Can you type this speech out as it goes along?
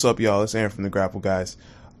What's up, y'all? It's Aaron from the Grapple Guys.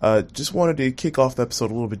 Just wanted to kick off the episode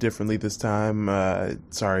a little bit differently this time.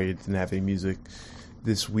 Sorry I didn't have any music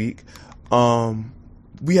this week.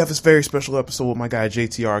 We have this very special episode with my guy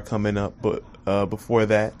JTR coming up, but before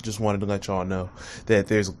that, just wanted to let y'all know that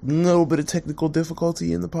there's a little bit of technical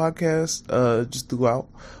difficulty in the podcast just throughout,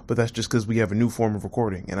 but that's just because we have a new form of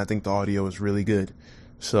recording, and I think the audio is really good.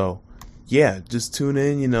 So, yeah, just tune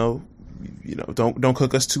in. Don't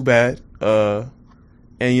cook us too bad.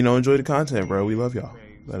 And, enjoy the content, bro. We love y'all.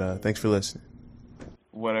 But thanks for listening.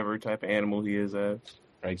 Whatever type of animal he is as.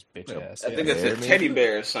 Frank's bitch ass. I think it's a teddy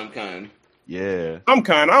bear of some kind. Yeah. Some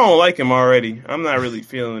kind. I don't like him already. I'm not really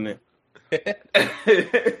feeling it.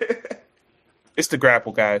 It's the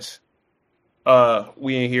Grapple Guys.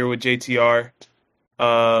 We in here with JTR.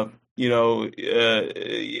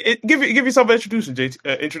 Give yourself an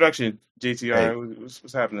introduction, JTR. Hey.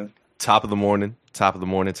 What's happening? Top of the morning. Top of the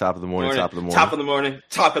morning. Top of the morning. Top of the morning.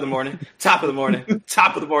 Top of the morning. Top of the morning.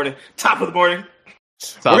 Top of the morning. Top of the morning.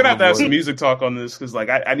 We're gonna have to have some music talk on this because,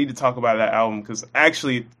 I need to talk about that album because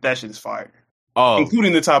actually that shit is fire. Oh,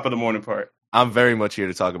 including the top of the morning part. I'm very much here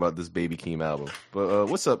to talk about this Baby Keem album. But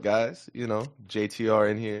what's up, guys? JTR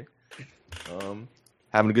in here.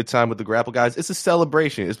 Having a good time with the Grapple Guys. It's a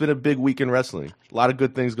celebration. It's been a big week in wrestling. A lot of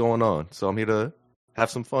good things going on. So I'm here to have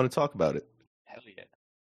some fun and talk about it. Hell yeah.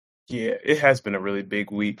 Yeah, it has been a really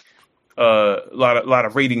big week. A lot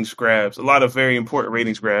of ratings grabs, a lot of very important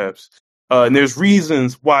ratings grabs. And there's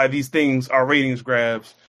reasons why these things are ratings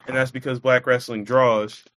grabs, and that's because Black Wrestling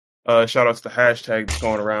draws. Shout outs to the hashtag that's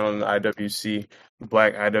going around in the IWC, the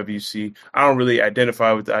Black IWC. I don't really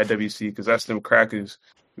identify with the IWC because that's them crackers.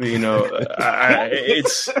 But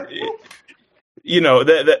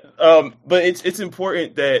it's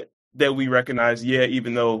important that we recognize,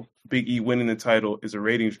 even though Big E winning the title is a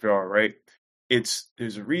ratings draw, right? There's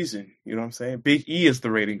a reason, you know what I'm saying? Big E is the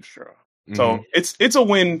ratings draw. Mm-hmm. So it's a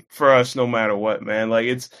win for us no matter what, man. Like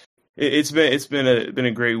it's been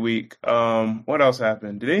a great week. What else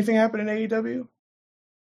happened? Did anything happen in AEW?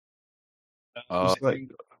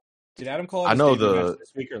 Did Adam Cole I know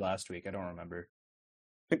this week or last week? I don't remember.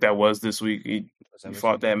 I think that was this week. He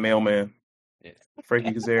fought that mailman,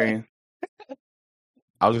 Frankie Kazarian.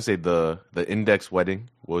 I was gonna say the Index wedding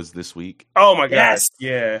was this week. Oh my god! Yes!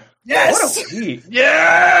 Yeah. Yes. What a week!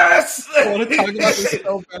 Yes. I want to talk about this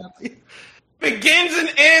so badly. Begins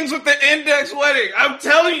and ends with the Index wedding. I'm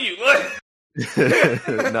telling you.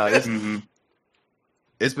 No,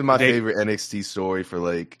 it's been my favorite NXT story for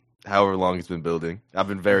however long it's been building. I've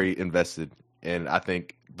been very invested, and I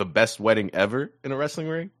think the best wedding ever in a wrestling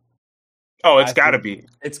ring. Oh, it's got to be.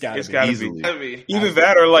 It's got to be. Either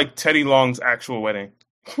that or Teddy Long's actual wedding.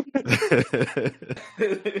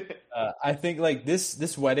 I think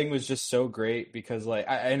this wedding was just so great because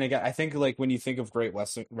I think when you think of great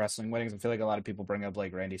wrestling weddings, I feel like a lot of people bring up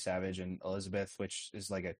Randy Savage and Elizabeth, which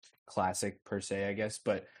is a classic per se, I guess.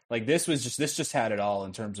 But this just had it all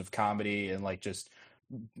in terms of comedy and just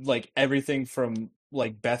everything from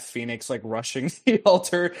Beth Phoenix rushing the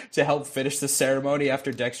altar to help finish the ceremony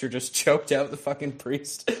after Dexter just choked out the fucking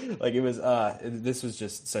priest. This was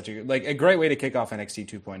just such a great way to kick off NXT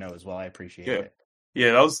 2.0 as well. I appreciate it.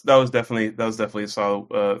 Yeah, that was definitely a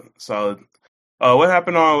solid. What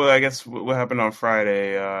happened on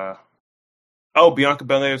Friday? Bianca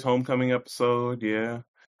Belair's homecoming episode. Yeah,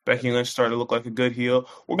 Becky Lynch started to look like a good heel.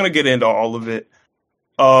 We're gonna get into all of it.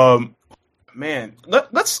 Man,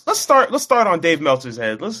 let's start on Dave Meltzer's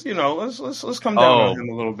head. Let's come down on him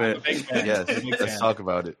a little bit. Yes, let's talk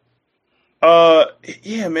about it.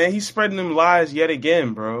 Yeah, man, he's spreading them lies yet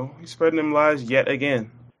again, bro. He's spreading them lies yet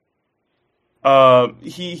again.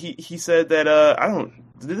 He said that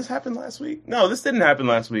did this happen last week? No, this didn't happen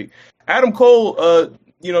last week. Adam Cole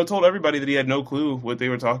told everybody that he had no clue what they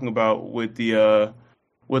were talking about with the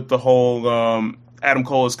whole Adam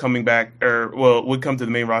Cole is coming back, would come to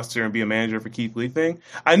the main roster and be a manager for Keith Lee thing.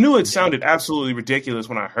 I knew it sounded absolutely ridiculous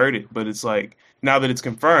when I heard it, but it's now that it's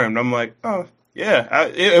confirmed, I'm like, oh yeah,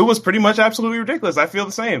 it was pretty much absolutely ridiculous. I feel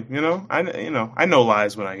the same, I know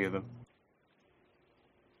lies when I hear them.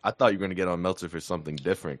 I thought you were going to get on Meltzer for something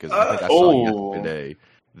different because I think I saw yesterday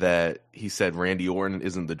that he said Randy Orton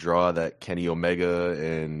isn't the draw that Kenny Omega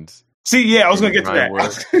and. See, yeah, I was going to get to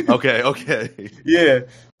that. Okay. Yeah,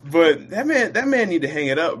 but that man need to hang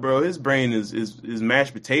it up, bro. His brain is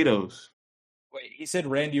mashed potatoes. Wait, he said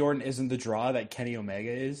Randy Orton isn't the draw that Kenny Omega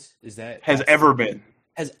is? Has ever been.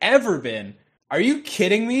 Has ever been. Are you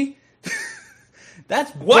kidding me?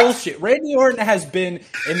 That's bullshit. Randy Orton has been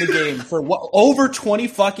in the game for over 20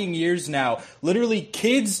 fucking years now. Literally,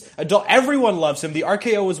 kids, adult, everyone loves him. The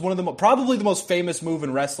RKO was one of the probably the most famous move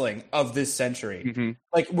in wrestling of this century. Mm-hmm.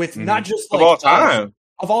 Like with not just of all time. Us,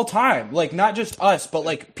 of all time, like not just us, but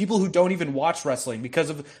like people who don't even watch wrestling because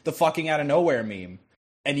of the fucking out of nowhere meme.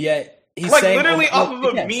 And yet he's like saying literally off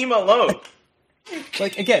of a meme alone.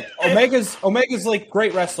 Like again, Omega's like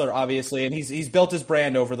great wrestler, obviously, and he's built his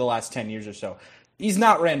brand over the last 10 years or so. He's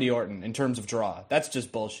not Randy Orton in terms of draw. That's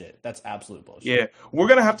just bullshit. That's absolute bullshit. Yeah, we're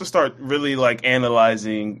gonna have to start really like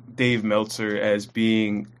analyzing Dave Meltzer as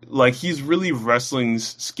being like he's really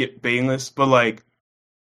wrestling's Skip Bayless, but like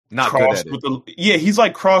not crossed good at with he's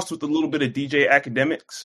like crossed with a little bit of DJ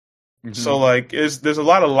Academics. Mm-hmm. So like there's a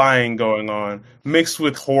lot of lying going on mixed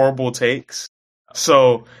with horrible takes.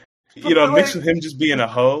 So mixed with him just being a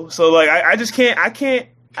hoe. So like I just can't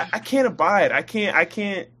abide. I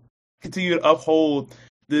can't continue to uphold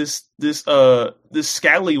this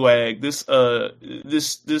scallywag, this what's the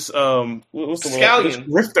Scallion. This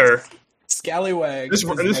rifter. Scallywag. This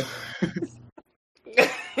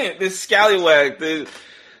scallywag, this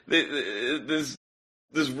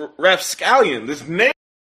ref scallion, this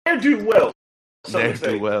ne'er-do-well.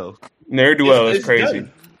 Ne'er-do-well is crazy.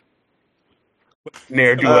 Done.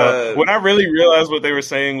 Ne'er-do-well. When I really realized what they were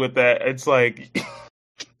saying with that, it's like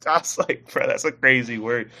I was like, bro, that's a crazy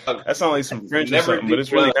word. That sounds like some French or something, but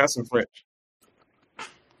it's really not some French.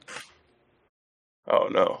 Oh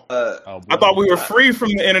no! I thought we were free from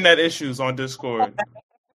the internet issues on Discord.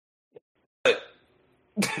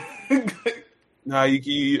 No,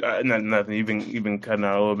 you nothing. You've been cutting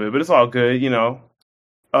out a little bit, but it's all good,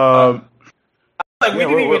 Like we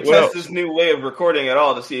didn't even test this new way of recording at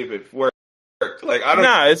all to see if it worked. Like I don't.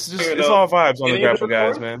 Nah, it's all vibes on the Grapple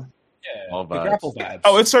Guys, man. Yeah, all the vibes. Grapple vibes.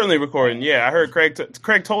 Oh, it's certainly recording. Yeah, I heard Craig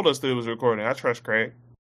told us that it was recording. I trust Craig.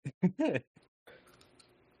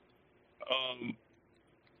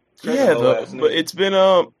 Yeah, but it's been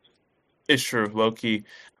it's true, low key.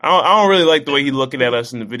 I don't really like the way he's looking at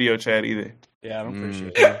us in the video chat either. Yeah, I don't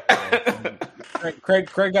appreciate it.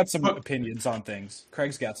 Craig got some opinions on things.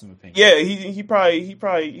 Craig's got some opinions. Yeah, he probably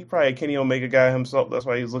a Kenny Omega guy himself. That's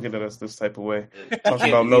why he's looking at us this type of way, talking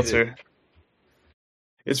about Meltzer.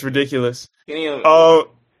 It's ridiculous. Kenny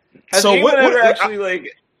so what ever actually like?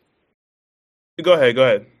 Go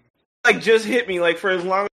ahead. Like, just hit me. Like, for as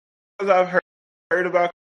long as I've heard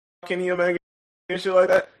about Kenny Omega and shit like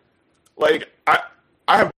that, like I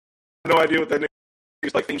have no idea what that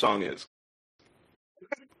nigga's like theme song is.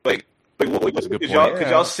 Like what, could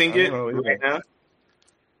y'all sing it right now?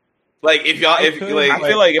 Like if I feel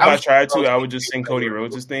like if I tried to, I would just sing Cody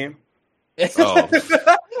Rhodes' theme. Oh.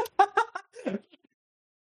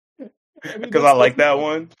 Because I like that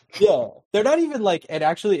one. Yeah, they're not even like, and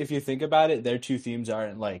actually, if you think about it, their two themes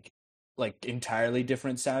aren't like entirely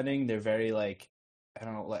different sounding. They're very like, I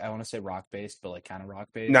don't know, like I want to say rock based, but like kind of rock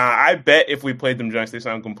based. Nah, I bet if we played them joints, they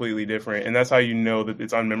sound completely different, and that's how you know that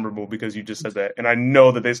it's unmemorable because you just said that, and I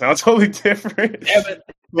know that they sound totally different. Yeah,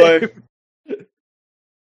 but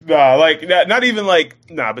nah, like not even like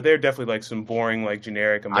but they're definitely like some boring like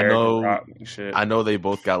generic American rock shit. I know they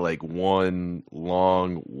both got like one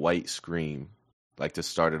long white scream, like to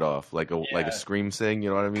start it off, like a scream sing. You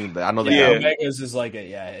know what I mean? I know they Omega's is like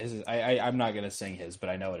it. I'm not gonna sing his, but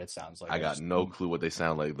I know what it sounds like. I got no clue what they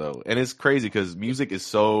sound like though, and it's crazy because music is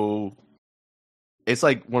so. It's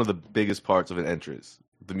like one of the biggest parts of an entrance.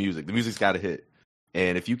 The music's got to hit,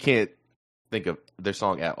 and if you can't think of their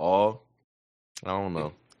song at all, I don't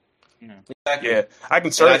know. Yeah, I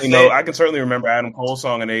can certainly remember Adam Cole's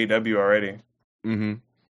song in AEW already. Mm-hmm.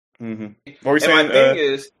 Mm-hmm. What were you saying? My thing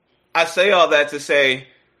is, I say all that to say,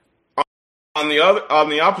 on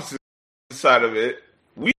the opposite side of it,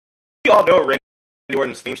 we all know Randy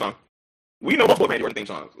Orton's theme song. We know multiple Randy Orton theme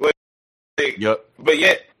songs. Yep. But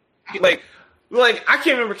yet, like I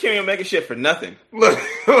can't remember Kenny Omega shit for nothing.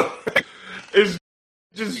 It's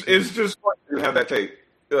just fun to have that tape.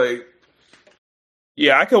 Like.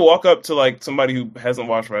 Yeah, I could walk up to like somebody who hasn't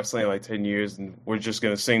watched wrestling in like 10 years, and we're just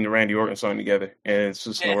gonna sing the Randy Orton song together, and it's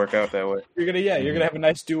just gonna work out that way. You're gonna have a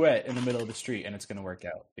nice duet in the middle of the street, and it's gonna work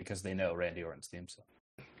out because they know Randy Orton's theme song.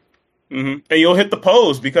 Mm-hmm. And you'll hit the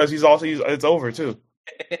pose because it's over too.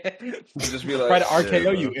 Just be like, try to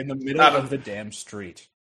RKO you in the middle of the damn street.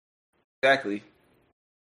 Exactly.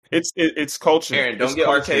 It's culture. Aaron, don't get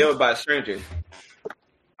RKO'd by a stranger.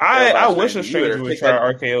 I wish a stranger would try to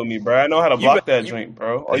RKO me, bro. I know how to block that joint,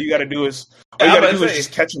 bro. All you gotta do is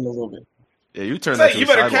just catch him a little bit. Yeah, you turn that. You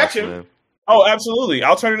better catch him. Man. Oh, absolutely.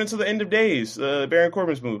 I'll turn it into the End of Days, Baron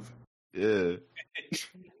Corbin's move. Yeah.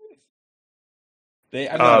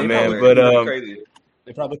 Crazy.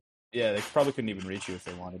 They probably couldn't even reach you if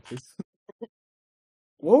they wanted to.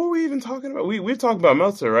 What were we even talking about? We talked about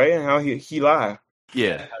Meltzer, right? And how he lied.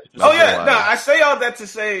 Yeah. Oh yeah, no, I say all that to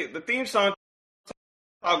say the theme song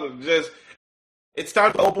just it's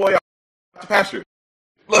time for old boy out to pasture.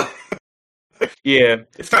 Look, Yeah,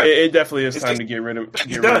 it's time. It definitely is time to get rid of.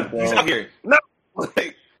 He's done. He's out here. No.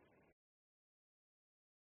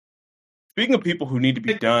 Speaking of people who need to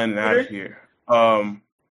be done and out of here, I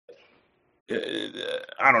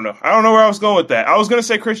don't know. I don't know where I was going with that. I was going to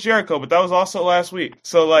say Chris Jericho, but that was also last week.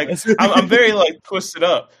 So like, I'm very like twisted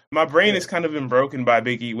up. My brain has kind of been broken by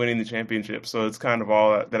Big E winning the championship. So it's kind of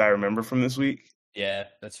all that I remember from this week. Yeah,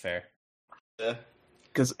 that's fair. Yeah,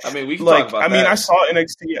 because I mean we can like talk about I that. saw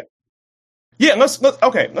NXT. Yeah, let's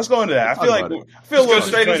go into that. I feel like I feel a little go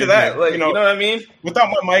straight into that. Like, you know what I mean?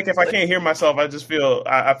 Without my mic, if I can't hear myself, I just feel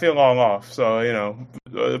I feel long off. So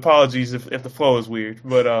apologies if the flow is weird,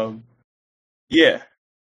 but yeah.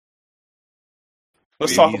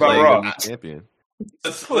 Let's talk about Raw. Champion.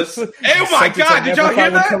 Oh my God! Did y'all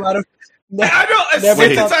hear that? I know. A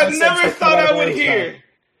sentence I never thought I would hear.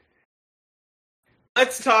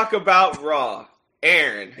 Let's talk about Raw,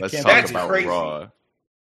 Aaron. Let's talk about crazy. Raw.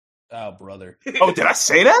 Oh, brother. Oh, did I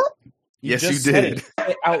say that? Yes, you did.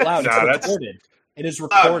 did. Out loud. Nah, It's recorded. It is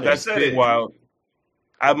recorded. That's big wild.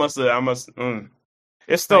 I must.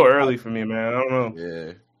 It's still early for me, man. I don't know.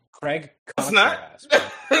 Yeah. Craig, it's not.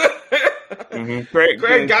 Craig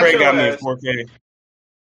got me in 4K.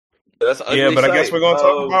 That's but I guess we're gonna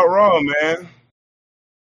talk about Raw, man.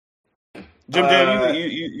 Jim,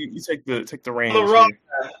 you take the reins.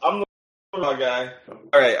 I'm the Raw guy.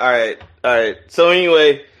 All right. So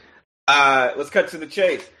anyway, let's cut to the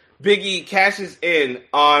chase. Big E cashes in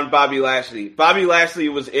on Bobby Lashley. Bobby Lashley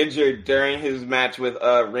was injured during his match with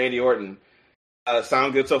Randy Orton.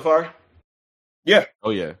 Sound good so far? Yeah. Oh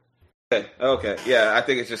yeah. Okay. Yeah, I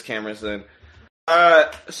think it's just cameras then.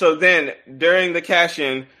 So then during the cash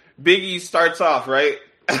in, Big E starts off, right?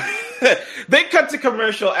 They cut to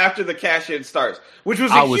commercial after the cash in starts, which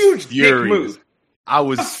was a huge dick move. I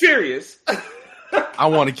was furious. I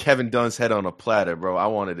wanted Kevin Dunn's head on a platter, bro. I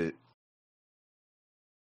wanted it.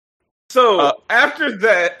 So after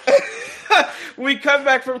that, we come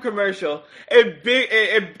back from commercial, and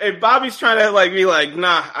Bobby's trying to be like,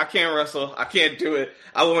 nah, I can't wrestle. I can't do it.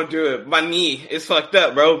 I won't do it. My knee is fucked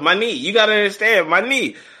up, bro. My knee. You gotta understand, my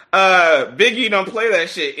knee. Big E don't play that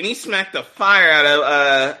shit, and he smacked the fire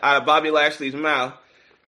out of Bobby Lashley's mouth,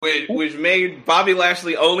 which made Bobby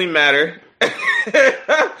Lashley only matter.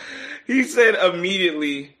 He said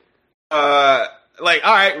immediately, all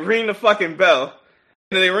right, ring the fucking bell.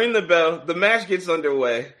 And they ring the bell. The match gets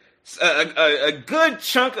underway. A good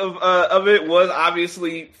chunk of it was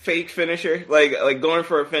obviously fake finisher, like going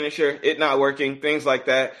for a finisher, it not working, things like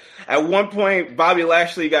that. At one point, Bobby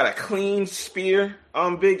Lashley got a clean spear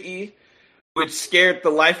on Big E, which scared the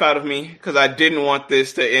life out of me because I didn't want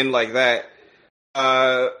this to end like that.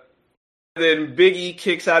 Then Big E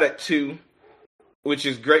kicks out at 2, which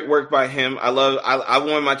is great work by him. I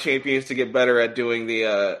want my champions to get better at doing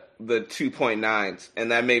the 2.9s,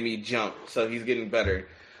 and that made me jump. So he's getting better.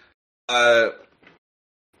 And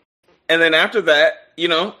then after that,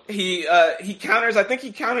 he counters. I think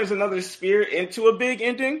he counters another spear into a big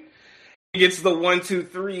ending. He gets the 1, 2,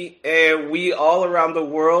 3, and we all around the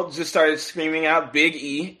world just started screaming out Big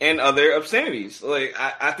E and other obscenities. Like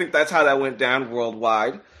I think that's how that went down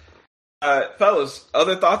worldwide. Fellas,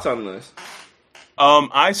 other thoughts on this?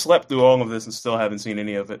 I slept through all of this and still haven't seen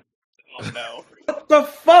any of it. Oh no. What the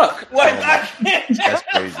fuck? That's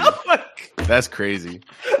crazy. That's crazy.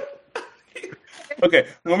 Okay,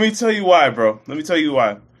 let me tell you why, bro. Let me tell you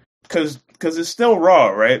why. Because it's still Raw,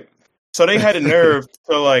 right? So they had a nerve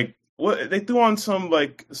to what they threw on some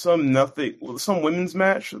women's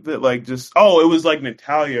match that it was like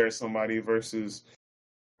Natalya or somebody or it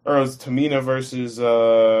was Tamina versus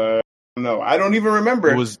no, I don't even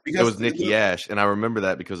remember. It was Nikki Ash, and I remember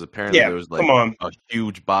that because apparently there was a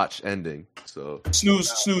huge botch ending. So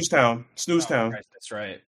Snooze Town. Christ, that's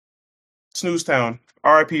right. Snooze Town.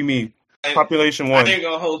 R.I.P. me. Population 1. I ain't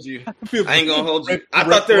gonna hold you. I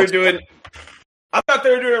thought they were doing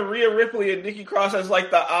Rhea Ripley and Nikki Cross as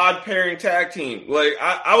the odd pairing tag team.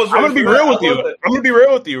 I was. I'm gonna be real with you. I'm gonna be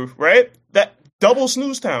real with you, right? That double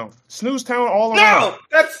Snooze Town all around. No,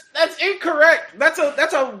 that's incorrect. That's a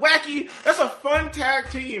wacky. That's a fun tag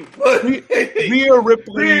team. Rhea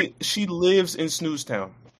Ripley, she lives in Snooze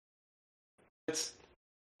Town. That's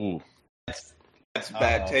a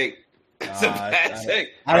bad take. It's a bad take.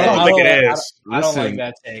 I don't think it is. I don't like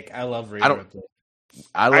that take. I love Rhea Ripley.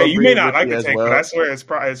 You may not like the take, but I swear it's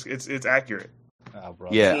accurate. Oh, bro.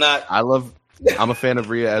 Yeah, I love I'm a fan of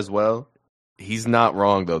Rhea as well. He's not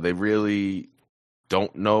wrong though. They really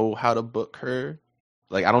don't know how to book her.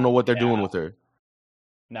 Like I don't know what they're doing with her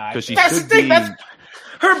Nah, because she That's the should thing. be.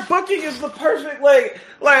 Her booking is the perfect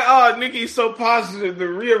oh, Nikki's so positive. The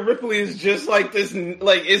Rhea Ripley is just like this,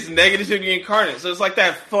 like it's negativity incarnate. So it's like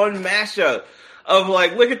that fun mashup of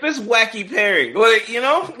like, look at this wacky pairing, like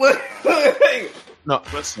No,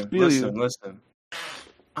 Listen.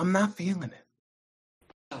 I'm not feeling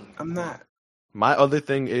it. I'm not. my other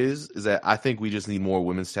thing is that I think we just need more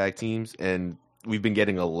women's tag teams, and we've been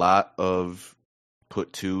getting a lot of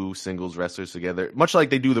put two singles wrestlers together, much like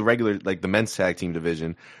they do the regular, like the men's tag team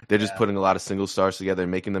division. They're just putting a lot of single stars together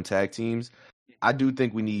and making them tag teams. I do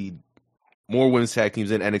think we need more women's tag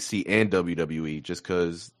teams in NXT and WWE, just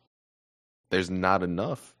because there's not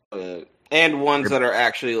enough. and ones that are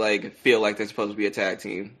actually like feel like they're supposed to be a tag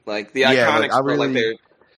team, like the Yeah, Iconics.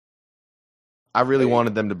 I really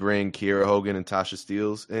wanted them to bring Kiera Hogan and Tasha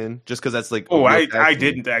Steelz in, just because that's like. Oh, I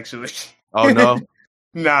didn't actually. Oh no.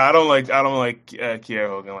 Nah, I don't like Kiera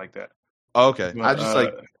Hogan like that. Oh, okay, But, I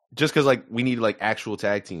just just because like we need like actual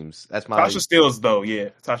tag teams. That's my Tasha Steelz though, yeah,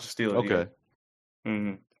 Tasha Steelz. Okay. Yeah.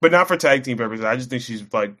 Mm-hmm. But not for tag team purposes. I just think she's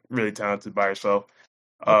like really talented by herself.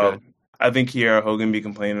 Okay. I think Kiera Hogan be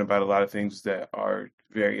complaining about a lot of things that are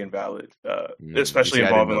very invalid, especially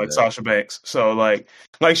involving like Sasha Banks. So like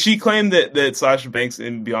she claimed that Sasha Banks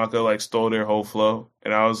and Bianca like stole their whole flow,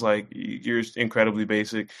 and I was like, you're incredibly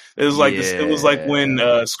basic. It was like this. It was like when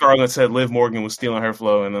Scarlett said Liv Morgan was stealing her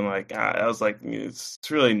flow, and then like I was like, it's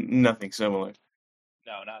really nothing similar.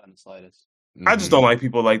 No, not in the slightest. I just don't like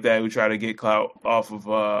people like that who try to get clout off of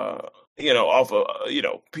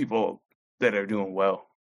people that are doing well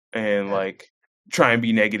and like try and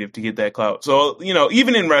be negative to get that clout. So,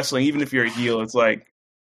 even in wrestling, even if you're a heel, it's like,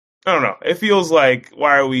 I don't know. It feels like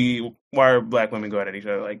why are black women going at each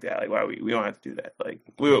other like that? Like we don't have to do that. Like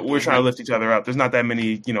we're trying to lift each other up. There's not that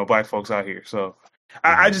many, black folks out here. So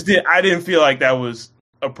I didn't feel like that was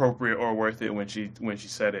appropriate or worth it when she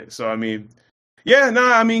said it. So I mean,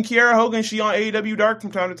 Kiera Hogan, she on AEW Dark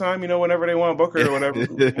from time to time, whenever they want to book her or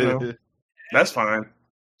whatever, that's fine.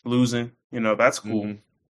 Losing, that's cool. Mm-hmm.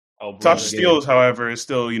 Oh, Tasha Steelz, however, is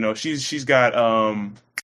still, she's got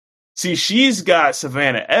she's got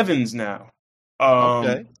Savannah Evans now,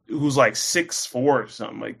 who's like 6'4" or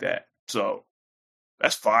something like that. So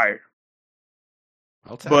that's fire.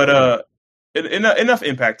 But enough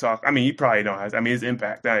Impact talk. I mean, you probably don't have. I mean, it's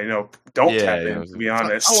Impact. Don't tap in. To be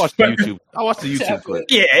honest, I watched the YouTube. I watched the YouTube clip.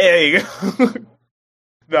 Yeah, there you go.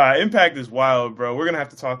 Nah, Impact is wild, bro. We're gonna have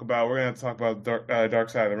to talk about Dark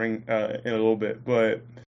Side of the Ring in a little bit, but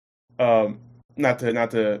not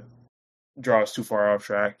to draw us too far off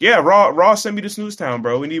track. Yeah, Raw sent me to Snooze Town,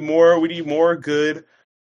 bro. We need more good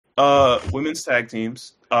women's tag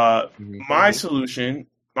teams. My solution,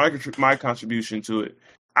 my contribution to it,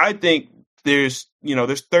 I think there's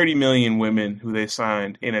 30 million women who they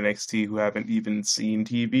signed in NXT who haven't even seen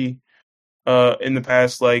TV in the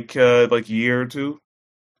past like year or two.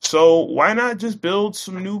 So why not just build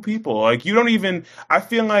some new people? Like I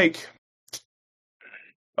feel like,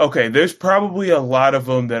 okay, there's probably a lot of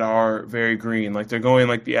them that are very green. Like they're going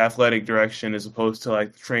like the athletic direction as opposed to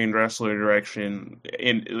like the trained wrestler direction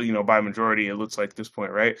by majority, it looks like at this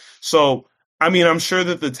point, right? So, I mean, I'm sure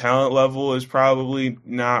that the talent level is probably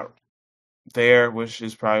not there, which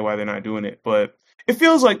is probably why they're not doing it. But it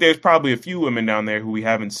feels like there's probably a few women down there who we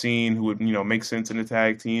haven't seen who would, make sense in a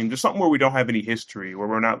tag team. Just something where we don't have any history, where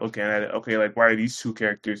we're not looking at it, okay, like why are these two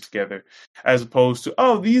characters together? As opposed to,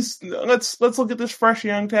 let's look at this fresh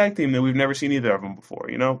young tag team that we've never seen either of them before,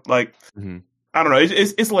 Like, I don't know,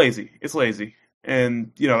 it's lazy. It's lazy.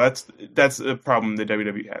 And, that's a problem that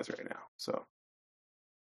WWE has right now. So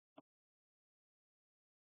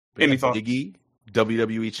any thoughts? Big E,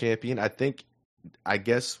 WWE champion. I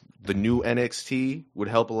guess the new NXT would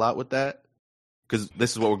help a lot with that, because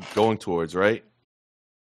this is what we're going towards, right?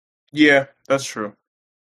 Yeah, that's true.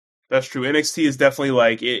 That's true. NXT is definitely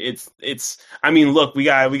like it's. I mean, look, we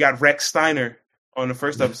got Rex Steiner on the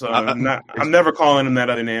first episode. I'm never calling him that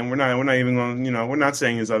other name. We're not even going. We're not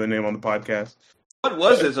saying his other name on the podcast. What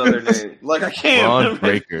was his other name? Like I can't remember.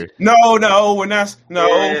 Breaker. No, we're not. No.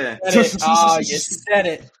 Yeah. You said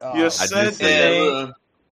it. You said it.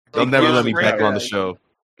 They'll never let me back on the show.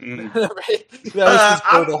 That was his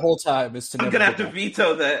goal the whole time. I'm gonna have to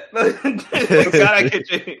veto that. God, I get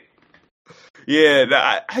you.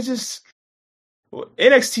 Yeah, I just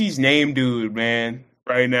NXT's name, dude, man.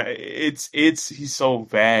 Right now, he's so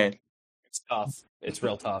bad. It's tough. It's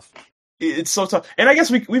real tough. It's so tough. And I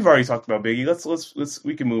guess we've already talked about Biggie. Let's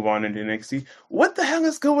we can move on into NXT. What the hell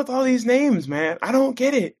is good with all these names, man? I don't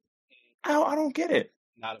get it. I don't get it.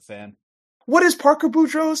 Not a fan. What is Parker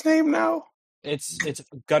Boudreaux's name now? It's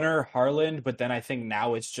Gunnar Harland, but then I think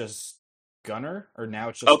now it's just Gunnar, or now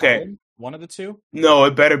it's just Okay. Harland. One of the two. No,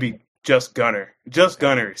 it better be just Gunnar. Just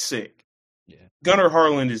Gunnar is sick. Yeah. Gunnar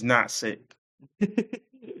Harland is not sick. I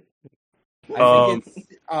think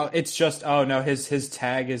it's just no, his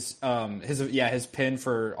tag is his pin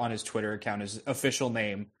for on his Twitter account is official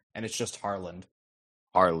name, and it's just Harland.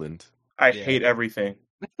 Harland. I hate everything.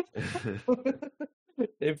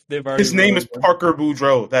 They've already His name is Parker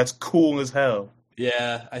Boudreaux. That's cool as hell.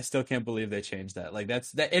 Yeah, I still can't believe they changed that. Like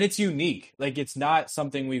that's that, and it's unique. Like it's not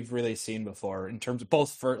something we've really seen before in terms of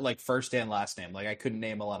both for like first and last name. Like I couldn't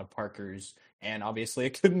name a lot of Parkers, and obviously I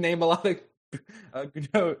couldn't name a lot of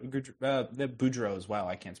the Boudreaux. Wow,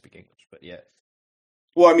 I can't speak English, but yeah.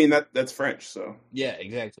 Well, I mean that's French, so Yeah,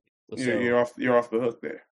 exactly. So, you're off the hook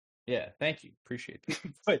there. Yeah, thank you, appreciate that.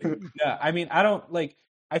 But yeah, I mean, I don't like.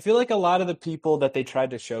 I feel like a lot of the people that they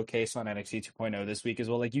tried to showcase on NXT 2.0 this week as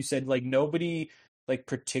well, like you said, like nobody like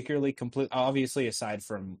particularly complete. Obviously, aside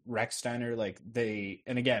from Rex Steiner, like they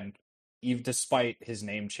and again, even despite his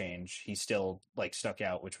name change, he still like stuck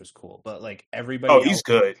out, which was cool. But like everybody, Oh, he's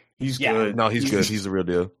good. He's good. No, he's good. He's the real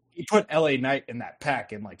deal. He put LA Knight in that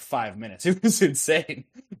pack in like 5 minutes. It was insane.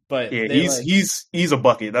 But Yeah, they, he's a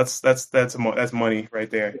bucket. That's money right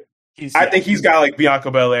there. I think he's got like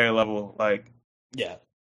Bianca Belair level. Like yeah.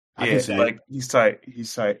 Yeah, like he's tight.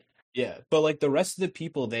 He's tight. Yeah, but like the rest of the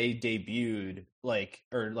people they debuted, like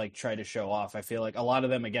or like tried to show off, I feel like a lot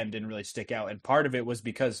of them again didn't really stick out, and part of it was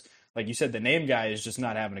because, like you said, the name guy is just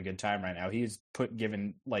not having a good time right now. He's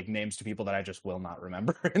given like names to people that I just will not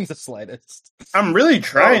remember in the slightest. I'm really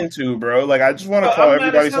trying to, bro. Like I just want to call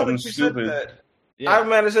everybody something stupid. Yeah. I'm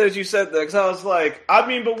mad as hell that you said that because I was like, I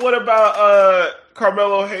mean, but what about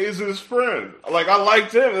Carmelo Hayes' friend? Like I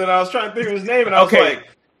liked him, and I was trying to think of his name, and I was like,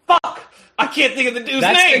 fuck. I can't think of the dude's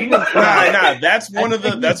name. Nah. That's one of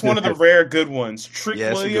the rare good ones. Trick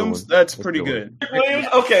Williams, that's pretty good. Trick Williams,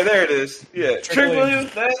 okay, there it is. Yeah, Trick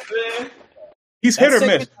Williams, that's he's hit or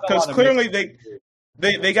miss because clearly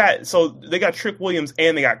they got Trick Williams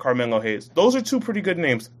and they got Carmelo Hayes. Those are two pretty good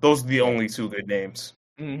names. Those are the only two good names.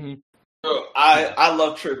 Mm-hmm. Bro, I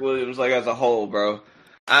love Trick Williams like as a whole, bro.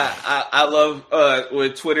 I love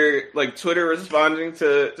with Twitter responding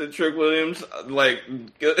to Trick Williams, like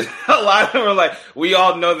a lot of them are like, we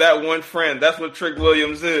all know that one friend. That's what Trick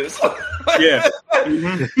Williams is. Yeah.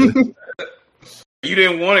 Mm-hmm. You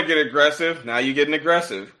didn't want to get aggressive. Now you're getting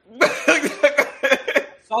aggressive.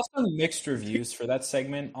 Also mixed reviews for that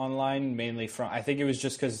segment online, mainly from I think it was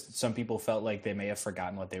just because some people felt like they may have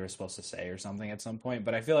forgotten what they were supposed to say or something at some point.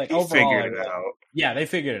 But I feel like overall, figured it out. Yeah, they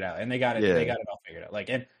figured it out and they got it. Yeah. They got it all figured out. Like,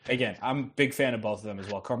 and again, I'm a big fan of both of them as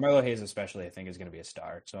well. Carmelo Hayes, especially, I think is going to be a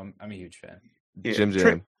star. So I'm a huge fan. Yeah.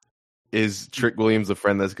 Jim, is Trick Williams a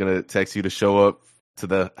friend that's going to text you to show up to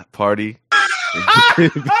the party?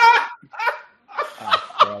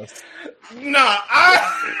 No,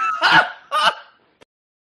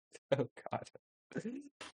 Oh God!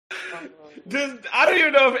 I don't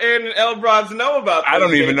even know if Aaron and L. Bronze know about this. I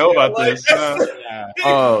don't even know about this. Yeah.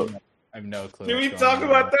 Oh, I have no clue. Can we talk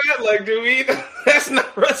about that? Like, do we? That's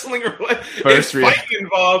not wrestling. There's fighting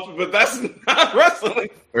involved, but that's not wrestling.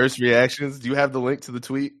 First reactions. Do you have the link to the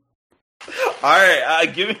tweet? All right,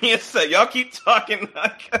 give me a sec. Y'all keep talking.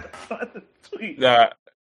 I gotta find the tweet.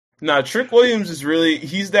 Nah, Trick Williams is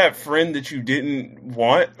he's that friend that you didn't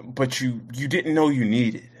want, but you didn't know you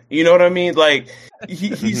needed. You know what I mean? Like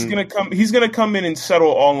he's gonna come in and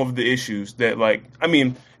settle all of the issues that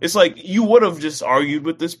it's like you would have just argued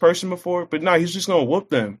with this person before, but now he's just gonna whoop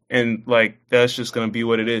them, and like that's just gonna be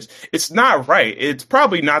what it is. It's not right. It's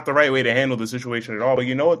probably not the right way to handle the situation at all. But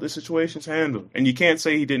you know what? The situation's handled, and you can't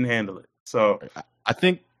say he didn't handle it. So I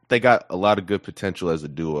think they got a lot of good potential as a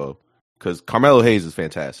duo because Carmelo Hayes is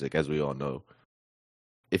fantastic, as we all know.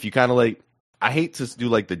 If you kind of I hate to do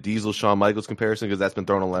the Diesel Shawn Michaels comparison because that's been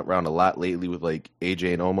thrown around a lot lately with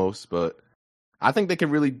AJ and Omos, but I think they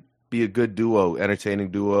can really be a good duo,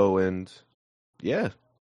 entertaining duo, and yeah.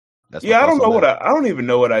 I don't even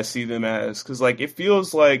know what I see them as because it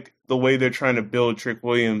feels like the way they're trying to build Trick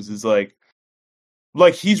Williams is like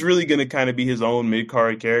he's really going to kind of be his own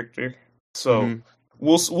mid-card character. So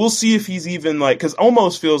we'll see if he's even because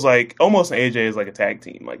Omos feels like Omos and AJ is like a tag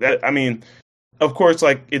team like that. I mean. Of course,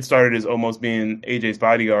 it started as almost being AJ's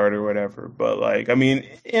bodyguard or whatever, but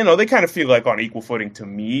they kind of feel like on equal footing to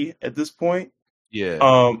me at this point.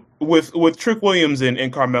 Yeah. With Trick Williams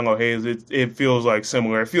and Carmelo Hayes, it feels like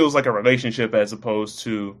similar. It feels like a relationship as opposed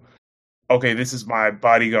to, okay, this is my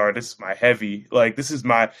bodyguard, this is my heavy,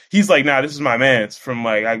 he's like, nah, this is my man. It's from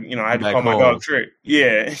I had to call my dog Trick.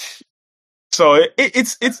 Yeah. So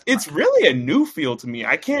it's really a new feel to me.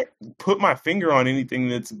 I can't put my finger on anything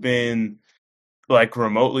that's been like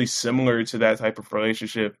remotely similar to that type of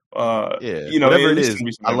relationship. Yeah, You know, whatever it it's is, gonna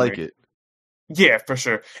be some I like memory. it. Yeah, for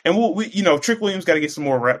sure. And you know, Trick Williams got to get some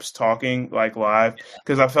more reps talking like live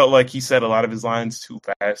because I felt like he said a lot of his lines too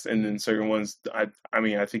fast, and then certain ones, I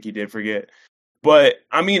mean, I think he did forget. But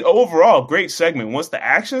I mean, overall, great segment. Once the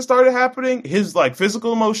action started happening, his like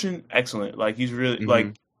physical emotion, excellent. Like he's really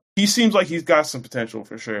Hmm. he seems like he's got some potential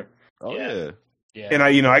for sure. Oh Yeah. yeah. Yeah. And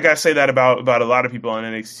I gotta say that about a lot of people on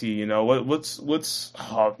NXT. You know, what's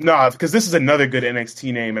no, because this is another good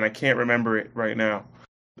NXT name, and I can't remember it right now.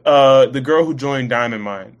 The girl who joined Diamond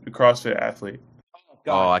Mine, the CrossFit athlete. Oh, Oh,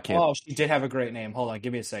 God. I can't. Oh, she did have a great name. Hold on,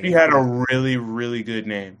 give me a She second. had a really, really good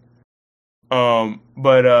name.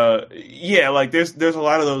 But yeah, like there's a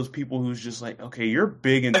lot of those people who's just like, okay, you're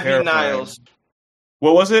big and Ivy terrifying. Niles.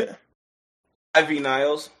 What was it? Ivy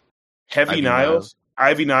Niles. Heavy Ivy Niles?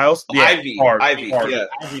 Ivy Niles? Yeah, Ivy. hard, Ivy. hard, Yeah.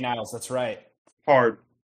 Ivy Niles, that's right. hard,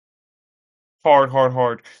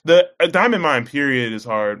 hard. The Diamond Mine period is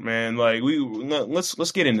hard, man. Like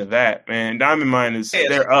let's get into that, man. Diamond Mine is Yes.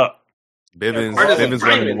 they're up. Bivens, Hard as a Bivens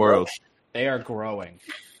running the diamond, bro. world. They are growing.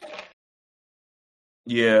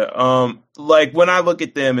 Yeah. Like when I look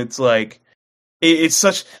at them, it's like it's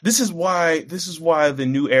such. This is why the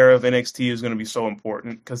new era of NXT is going to be so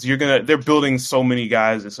important because they're building so many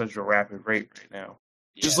guys at such a rapid rate right now.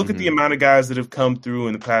 Just look at the amount of guys that have come through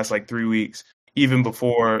in the past like 3 weeks, even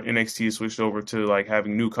before NXT switched over to like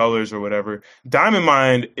having new colors or whatever. Diamond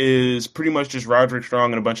Mine is pretty much just Roderick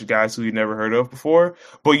Strong and a bunch of guys who you'd never heard of before.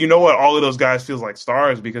 But you know what? All of those guys feels like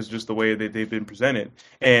stars because just the way that they've been presented.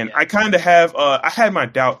 And I kind of have I had my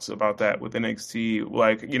doubts about that with NXT,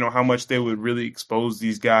 like you know how much they would really expose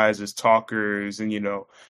these guys as talkers and you know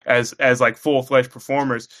as like full-fledged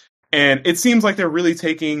performers. And it seems like they're really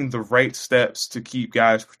taking the right steps to keep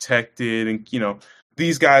guys protected and you know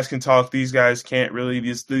these guys can talk, these guys can't really.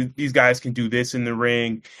 These guys can do this in the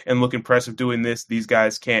ring and look impressive doing this. These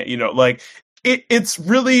guys can't, you know, like it's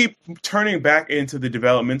really turning back into the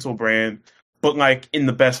developmental brand, but like in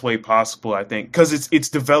the best way possible, I think, because it's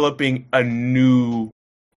developing a new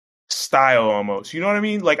style almost. You know what I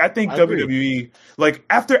mean? Like I think I agree. WWE, like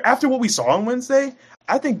after what we saw on Wednesday,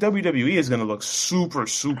 I think WWE is going to look super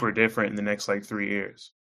super different in the next like 3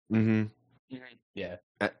 years. Hmm. Yeah.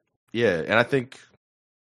 Yeah, and I think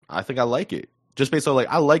I like it. Just based on like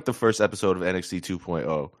I like the first episode of NXT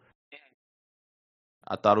 2.0.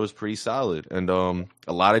 I thought it was pretty solid, and a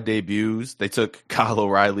lot of debuts. They took Kyle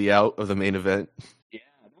O'Reilly out of the main event. Yeah.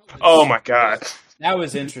 Oh my god. That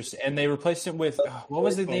was interesting. And they replaced him with what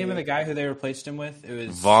was the name of the guy who they replaced him with? It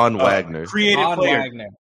was Von Wagner. Creative Von player. Wagner.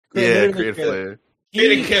 Yeah, Literally creative player.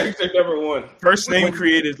 Created character number one. First name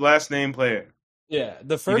created, last name player. Yeah,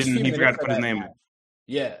 the first few He minutes forgot to of put his that name match. in.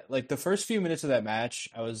 Yeah, like the first few minutes of that match,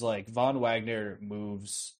 I was like, Von Wagner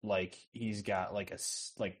moves like he's got like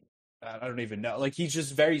like I don't even know, like he's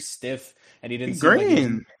just very stiff, and he didn't seem like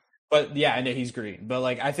Green. but yeah, I know he's green. But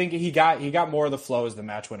like I think he got more of the flow as the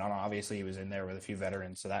match went on. Obviously, he was in there with a few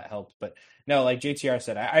veterans, so that helped. But no, like JTR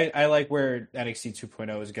said, I like where NXT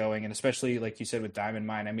 2.0 is going, and especially like you said with Diamond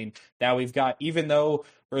Mine. I mean, now we've got even though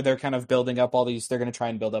or they're kind of building up all these, they're going to try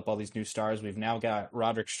and build up all these new stars. We've now got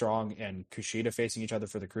Roderick Strong and Kushida facing each other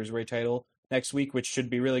for the Cruiserweight title next week, which should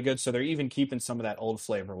be really good. So they're even keeping some of that old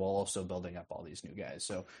flavor while also building up all these new guys.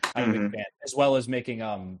 So I'm a big fan, as well as making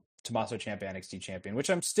Tommaso Ciampa NXT champion, which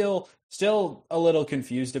I'm still a little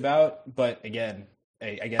confused about. But again,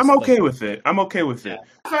 I guess I'm okay with it. I'm okay with it.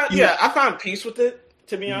 I found peace with it,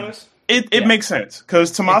 to be honest. It makes sense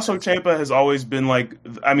because Tommaso Ciampa has always been like.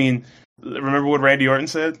 I mean, remember what Randy Orton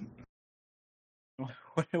said?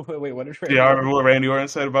 Wait, what did Do y'all remember what Randy Orton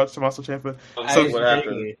said about Tommaso Ciampa? So what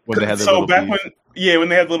happened? When they had their So little back beef. when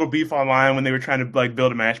they had little beef online when they were trying to like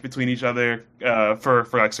build a match between each other for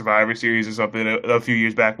like Survivor Series or something a few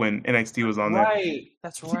years back when NXT was on there. Right,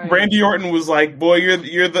 that's right. Randy Orton was like, "Boy, you're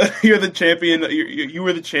the champion. You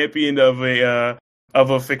were the champion of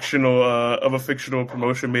a fictional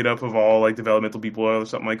promotion made up of all like developmental people or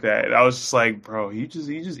something like that." And I was just like, "Bro, he just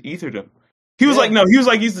ethered him." He was like, "No, he was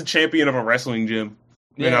like he's the champion of a wrestling gym."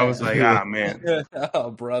 And I was like, "Ah, man."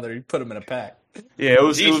 Oh, brother, you put him in a pack. Yeah, it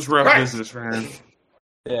was rough Christ. business for him.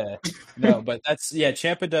 Yeah, no, but that's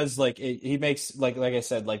Ciampa does like he makes like I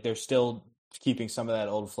said, like they're still keeping some of that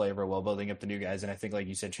old flavor while building up the new guys, and I think like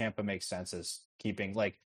you said, Ciampa makes sense as keeping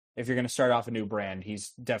like if you're going to start off a new brand, he's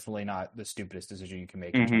definitely not the stupidest decision you can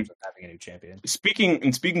make in terms of having a new champion.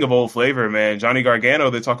 Speaking of old flavor, man, Johnny Gargano,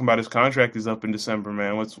 they're talking about his contract is up in December,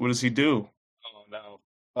 man. What does he do? Oh no.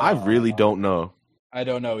 I really don't know. I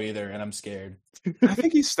don't know either, and I'm scared. I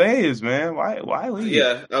think he stays, man. Why leave?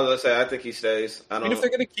 Yeah, I was gonna say I think he stays. I I mean, if don't.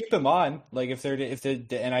 they're gonna keep him on, like if they,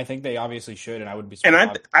 and I think they obviously should, and I would be. And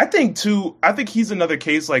I think too. I think he's another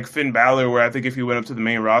case like Finn Balor, where I think if he went up to the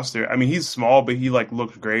main roster, I mean, he's small, but he like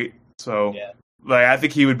looks great. So Yeah. like, I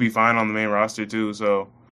think he would be fine on the main roster too. So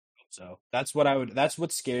that's what I would. That's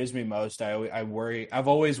what scares me most. I worry. I've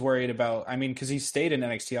always worried about. I mean, because he stayed in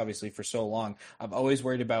NXT obviously for so long. I've always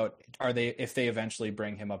worried about if they eventually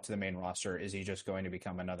bring him up to the main roster, is he just going to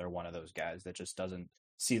become another one of those guys that just doesn't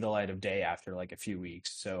see the light of day after like a few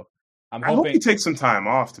weeks? So I'm I hope hoping. he takes some time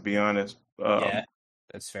off. To be honest, Yeah,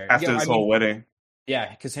 that's fair. after this whole wedding.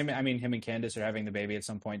 Yeah, because him and Candace are having the baby at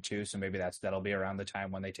some point too, so maybe that'll be around the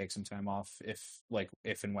time when they take some time off,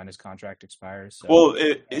 if and when his contract expires. So. Well,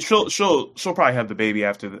 she'll probably have the baby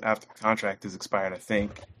after the contract is expired. I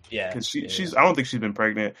think. Yeah, because she's. I don't think she's been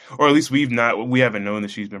pregnant, or at least we haven't known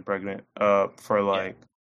that she's been pregnant. For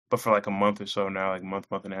a month or so now, like month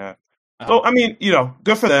and a half. So I mean,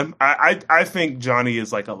 good for them. I think Johnny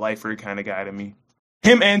is like a lifer kind of guy to me.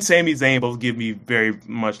 Him and Sami Zayn both give me very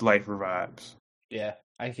much lifer vibes. Yeah,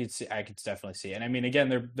 I could definitely see it. And I mean, again,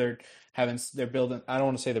 they're building. I don't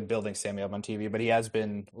want to say they're building Sami up on TV, but he has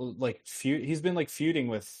been he's been feuding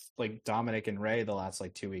with like Dominic and Ray the last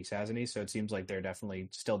 2 weeks, hasn't he? So it seems like they're definitely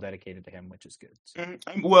still dedicated to him, which is good. So.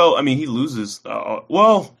 Well, I mean, he loses.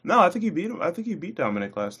 No, I think he beat him. I think he beat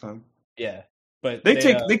Dominic last time. Yeah. But they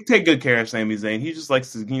take good care of Sami Zayn. He just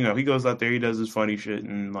likes to, he goes out there, he does his funny shit,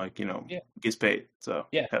 and gets paid. So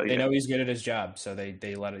they know he's good at his job, so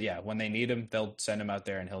they let it. Yeah, when they need him, they'll send him out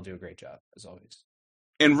there, and he'll do a great job as always.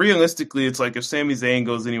 And realistically, it's like if Sami Zayn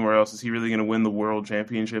goes anywhere else, is he really going to win the world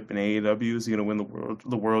championship in AEW? Is he going to win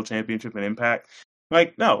the world championship in Impact?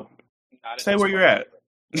 Like, no, stay where you're at.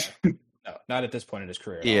 No, not at this point in his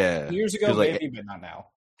career. Yeah, years ago maybe, but not now.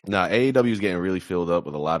 Nah, AEW is getting really filled up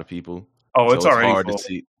with a lot of people. Oh, it's already hard full. to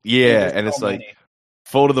see. Yeah, and it's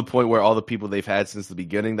full to the point where all the people they've had since the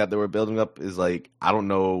beginning that they were building up is like, I don't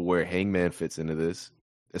know where Hangman fits into this,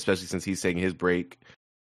 especially since he's taking his break.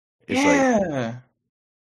 It's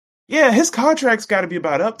his contract's got to be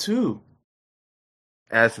about up too.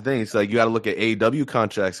 That's the thing. It's like you got to look at AEW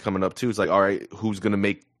contracts coming up too. It's like, all right, who's going to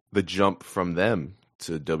make the jump from them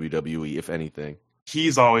to WWE, if anything?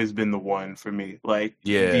 He's always been the one for me,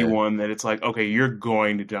 the one that it's like, okay, you're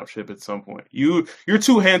going to jump ship at some point. You're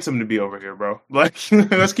too handsome to be over here, bro. Let's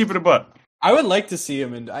keep it a buck. I would like to see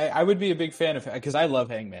him, and I would be a big fan of, because I love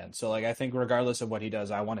Hangman. So I think regardless of what he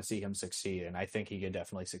does, I want to see him succeed, and I think he could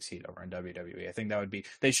definitely succeed over in WWE. I think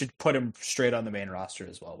they should put him straight on the main roster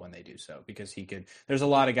as well when they do so, because there's a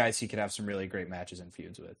lot of guys he could have some really great matches and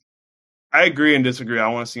feuds with. I agree and disagree. I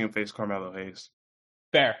want to see him face Carmelo Hayes.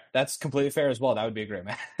 Fair. That's completely fair as well. That would be a great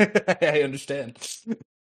match. I understand.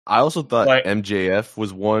 I also thought MJF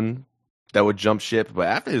was one that would jump ship, but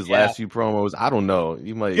after his last few promos, I don't know.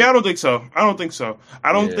 You might. Yeah, I don't think so. I don't think think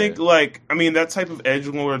that type of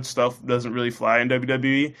edgelord stuff doesn't really fly in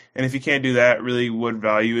WWE. And if he can't do that, really, what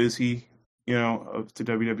value is he, to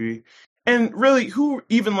WWE? And really, who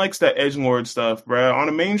even likes that edgelord stuff, bro? On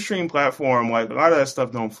a mainstream platform, a lot of that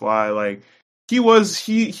stuff don't fly. He went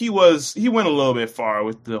a little bit far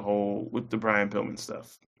with the Brian Pillman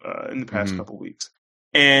stuff in the past couple weeks.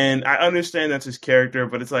 And I understand that's his character,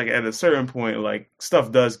 but it's at a certain point, stuff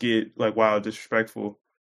does get wild disrespectful.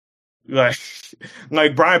 Brian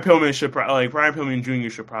Pillman Brian Pillman Jr.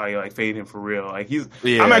 should probably fade him for real.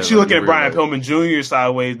 I'm actually looking at Brian Pillman Jr.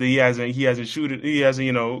 sideways that he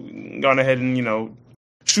hasn't gone ahead and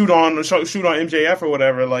shoot on MJF or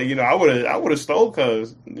whatever. I would have stole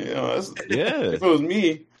cuz if it was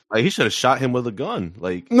me. He should have shot him with a gun.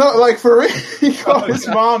 No, for real. He called his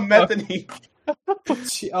mom Methany.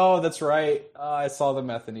 Oh, that's right. I saw the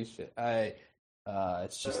Methany shit. It's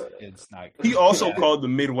not good. He also called the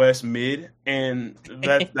Midwest mid, and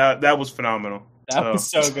that was phenomenal. That was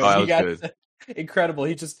so good. He got good. Incredible.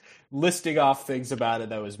 He just listing off things about it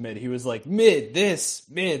that was mid. He was like mid this,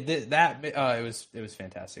 that. Mid. Oh, it was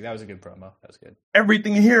fantastic. That was a good promo. That was good.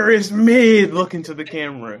 Everything here is mid. Looking to the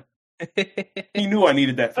camera. He knew I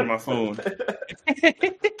needed that for my phone.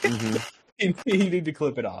 He needed to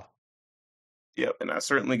clip it off. Yep, and I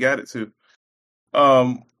certainly got it too.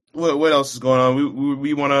 What else is going on?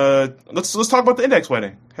 We want to let's talk about the Index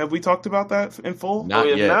wedding. Have we talked about that in full? Not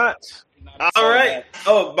yet. Not. All right.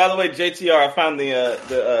 Oh, by the way, JTR, I found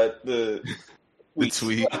the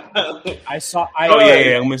tweet. I saw.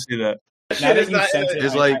 Yeah. Let me see that. Now that you sent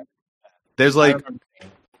it, there's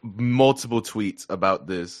multiple tweets about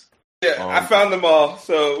this. Yeah, I found them all,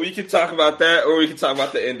 so we can talk about that, or we can talk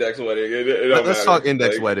about the Index wedding. Let's talk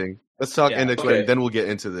Index wedding. Let's talk Index wedding. Then we'll get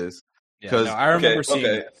into this. Because I remember seeing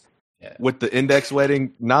it. Yeah. with the Index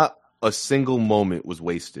wedding, not a single moment was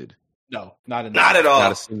wasted. No, not Not at all.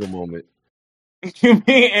 Not a single moment. You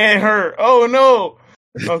mean and her? Oh no.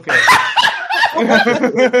 Okay.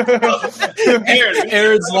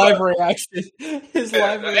 Aaron's live reaction. His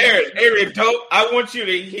live reaction. Aaron, don't. I want you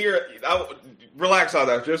to hear. Relax on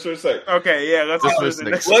that just for a second. Okay, yeah, let's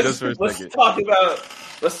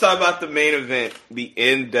Let's talk about the main event, the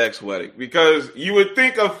Index wedding, because you would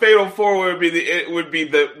think a Fatal 4 would be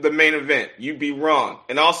the main event. You'd be wrong,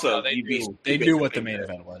 and also they knew what the main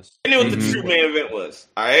event was. They knew what the true main event was.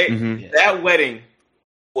 All right, that wedding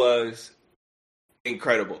was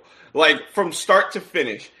incredible, like from start to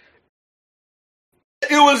finish.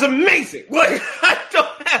 It was amazing. Like I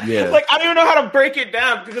don't even know how to break it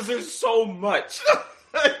down because there's so much.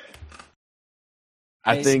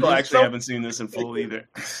 I think I actually haven't seen this in full either.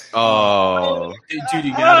 Oh, dude,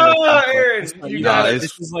 you got it. Aaron, you got it.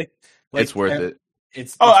 This is like it's worth it.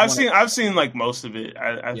 It's I've seen like most of it.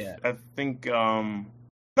 I think no,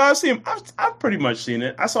 I've pretty much seen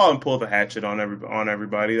it. I saw him pull the hatchet on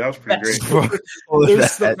everybody. That was pretty great.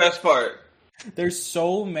 That's the best part. There's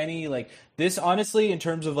so many like this. Honestly, in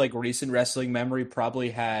terms of like recent wrestling memory,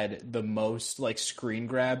 probably had the most like screen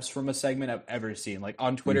grabs from a segment I've ever seen. Like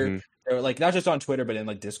on Twitter, they were, like not just on Twitter, but in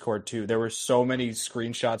like Discord too. There were so many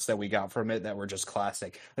screenshots that we got from it that were just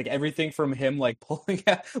classic. Like everything from him like pulling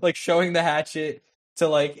out, like showing the hatchet to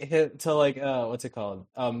what's it called?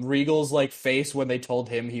 Regal's like face when they told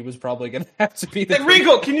him he was probably gonna have to be the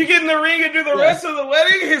Regal, can you get in the ring and do the rest of the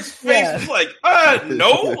wedding? His face was like,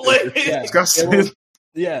 no.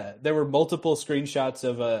 There were multiple screenshots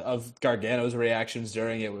of Gargano's reactions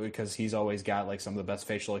during it because he's always got like some of the best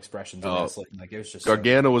facial expressions in wrestling. Like it was just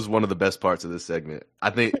Gargano was one of the best parts of this segment. I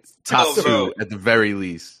think top two at the very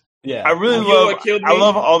least. Yeah, I really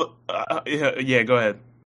love all. Yeah, go ahead.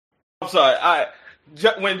 I'm sorry.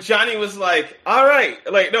 When Johnny was like, all right,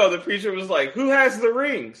 like, no, the preacher was like, who has the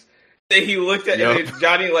rings? Then he looked at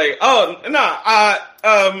Johnny like, oh,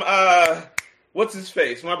 no, what's his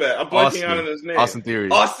face? My bad. I'm blanking on his name. Austin Theory.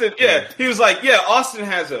 Austin, yeah. He was like, yeah, Austin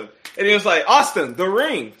has them. And he was like, Austin, the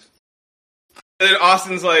rings. And then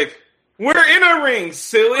Austin's like, we're in a ring,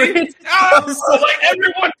 silly. Like,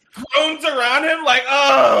 everyone groans around him like,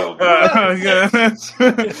 oh.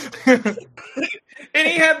 And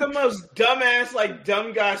he had the most dumbass, like,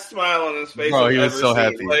 dumb guy smile on his face. Bro, he was so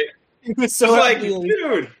happy. Like, he was so happy. Like,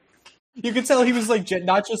 dude. You could tell he was like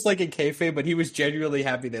not just like in kayfabe, but he was genuinely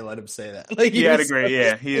happy they let him say that. Like he was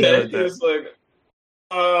like,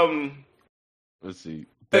 let's see.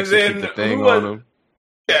 And then the thing on him.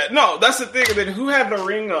 Yeah, no, that's the thing. And then who had the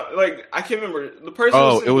ring on? Like I can't remember the person.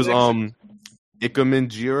 Oh, it was Ikemen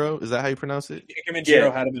Jiro. Is that how you pronounce it? Ikemen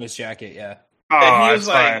Jiro had him in his jacket. Yeah. And he was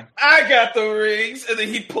like, I got the rings. And then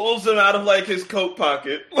he pulls them out of, like, his coat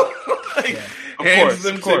pocket. Hands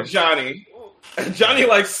them to Johnny. And Johnny,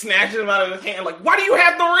 like, snatches them out of his hand. Like, why do you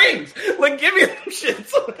have the rings? Like, give me them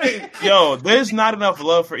shits. Like, yo, there's not enough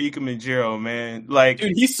love for Ikemen Jiro, man. Like,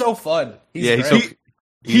 dude, he's so fun.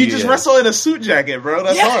 He just wrestled in a suit jacket, bro.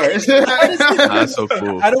 That's hard. That's so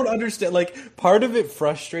cool. I don't understand. Like, part of it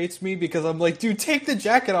frustrates me because I'm like, dude, take the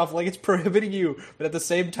jacket off. Like, it's prohibiting you. But at the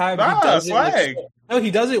same time, he does it.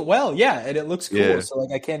 He does it well. Yeah, and it looks cool. Yeah. So,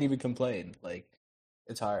 like, I can't even complain. Like,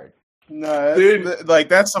 it's hard. No, dude, like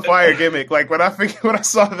that's a fire gimmick. Like when I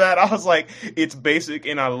saw that, I was like, it's basic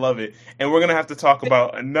and I love it. And we're gonna have to talk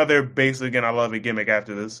about another basic and I love it gimmick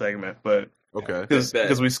after this segment, but okay,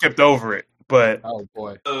 because we skipped over it. But oh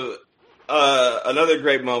boy, another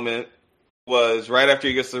great moment was right after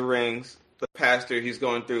he gets the rings. The pastor, he's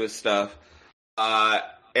going through his stuff,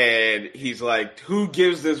 and he's like, "Who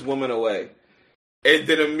gives this woman away?" And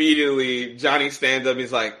then immediately Johnny stands up.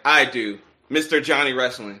 He's like, "I do, Mr. Johnny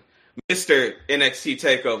Wrestling." Mr. NXT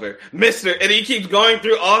TakeOver, Mr. And he keeps going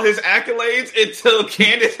through all his accolades until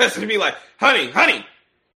Candace has to be like, honey,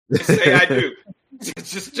 just say I do.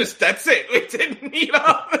 Just that's it. We didn't need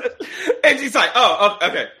all this. And she's like, oh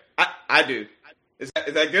okay, I do. Is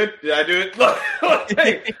that good? Did I do it?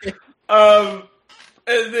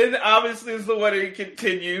 And then obviously as the wedding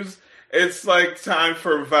continues, it's like time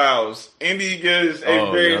for vows. Indy gives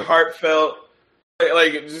a very heartfelt,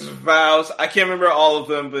 like just vows. I can't remember all of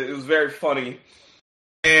them, but it was very funny.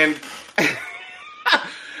 And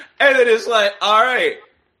and then it's like, all right,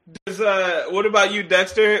 what about you,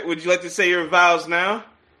 Dexter? Would you like to say your vows now?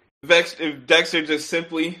 If Dexter just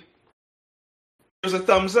simply gives a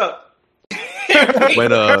thumbs up.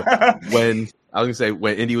 When I was gonna say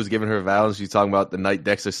when Indy was giving her vows, she's talking about the night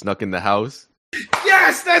Dexter snuck in the house.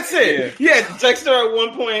 Yes, that's it. Yeah, Dexter at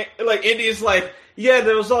one point, like Indy is like, yeah,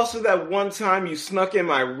 there was also that one time you snuck in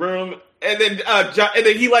my room and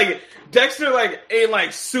then he like Dexter like in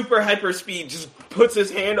like super hyper speed just puts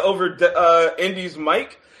his hand over Indy's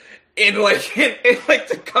mic. And like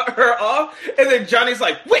to cut her off, and then Johnny's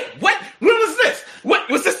like, "Wait, what? When was this? What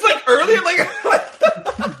was this like earlier?"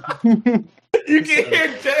 You can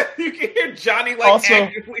hear Johnny like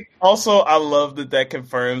actively. Also, I love that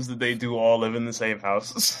confirms that they do all live in the same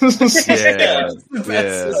house. Yeah.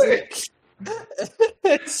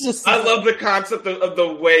 It's just I love the concept of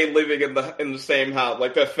the way living in the same house,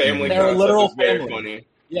 like the family. They're a concept literal is very family. funny.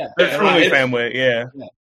 Yeah, They're truly family. Yeah.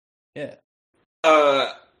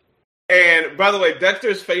 And by the way,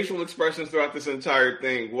 Dexter's facial expressions throughout this entire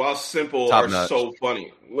thing, while simple, Top are notch. so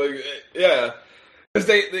funny. Like, yeah,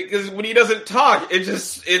 because when he doesn't talk,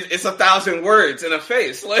 it's 1,000 words in a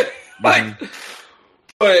face. But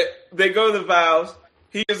they go to the vows.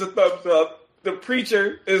 He gives a thumbs up. The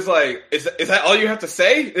preacher is like, "Is that all you have to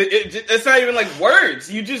say? It's not even like words.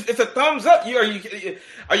 It's a thumbs up.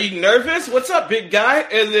 Are you nervous? What's up, big guy?"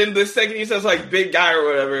 And then the second he says like big guy or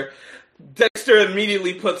whatever, Dexter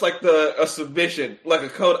immediately puts like a submission, like a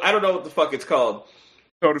code. I don't know what the fuck it's called.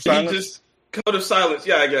 Code of silence. Code of silence.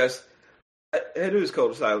 Yeah, I guess it is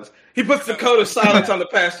code of silence. He puts the code of silence on the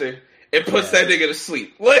pastor and puts that nigga to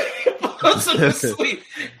sleep. Like, puts him to sleep,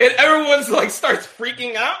 and everyone's like starts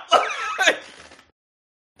freaking out.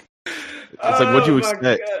 It's like, what'd you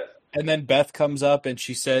expect? God. And then Beth comes up and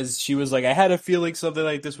she says, she was like, I had a feeling something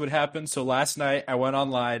like this would happen. So last night I went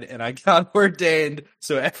online and I got ordained.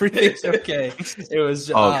 So everything's okay. It was,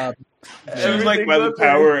 She was like, by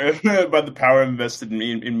the power invested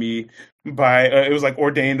in me by, it was like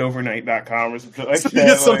ordained-overnight.com or something like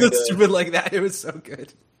that. something stupid like that. It was so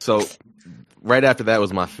good. So right after that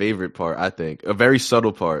was my favorite part, I think. A very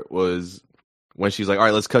subtle part was when she's like, all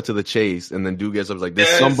right, let's cut to the chase. And then dude gets up and is like, did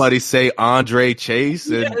somebody say Andre Chase?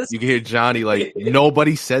 And you can hear Johnny like,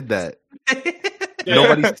 nobody said that.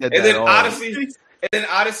 Nobody said that at all. And then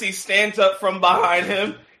Odyssey stands up from behind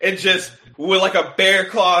him and just, with like a bear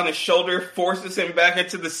claw on his shoulder, forces him back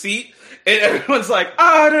into the seat. And everyone's like,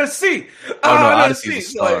 Odyssey! Oh no, Odyssey's a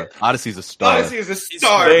star. Like, Odyssey's a star. Odyssey is a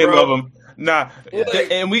star, They bro. love him. Nah,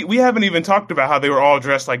 and we haven't even talked about how they were all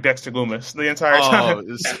dressed like Dexter Loomis the entire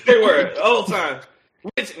time. They were the whole time.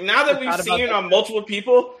 Which, now that we've seen it on multiple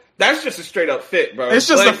people, that's just a straight up fit, bro. It's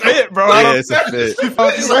just a fit, bro. Yeah, it's a fit.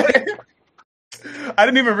 I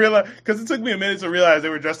didn't even realize, because it took me a minute to realize they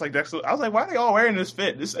were dressed like Dexter. I was like, why are they all wearing this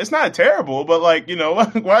fit? It's not terrible, but like, you know,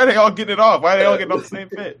 why are they all getting it off? Why are they all getting off the same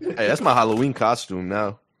fit? Hey, that's my Halloween costume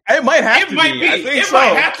now. It might have to be. I think so.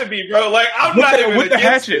 Might have to be, bro. Like, I'm not even with the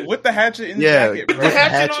against hatchet, it. with the hatchet in the Yeah, jacket, bro. The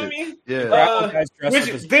hatchet on me? Yeah.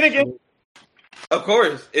 Which, then again, of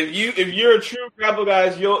course, if you're a true grapple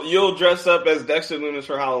guys, you'll dress up as Dexter Loomis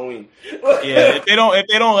for Halloween. Yeah, if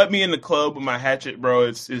they don't let me in the club with my hatchet, bro,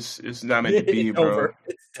 it's not meant to be, It's bro. over.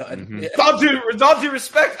 It's done. Mhm. Yeah. With all due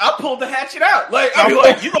respect, I pulled the hatchet out. Like, I'll be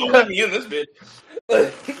like, you don't let me in this bitch.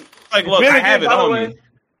 Like, look, I have it on me.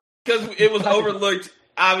 Because it was overlooked.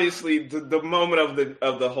 Obviously, the moment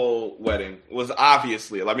of the whole wedding was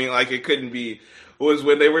obviously. I mean, like, it couldn't be. Was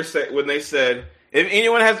when they said, if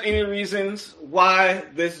anyone has any reasons why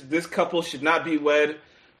this couple should not be wed,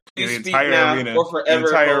 please speak now or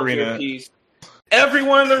forever hold your peace.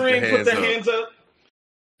 Everyone in the ring put their hands up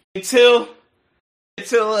until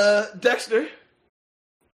Dexter.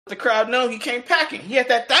 The crowd know he came packing. He had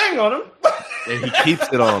that thing on him. And he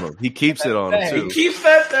keeps it on him. He keeps it on him too. He keeps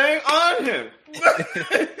that thing on him.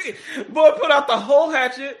 Boy put out the whole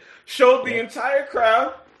hatchet, showed the entire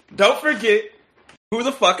crowd. Don't forget who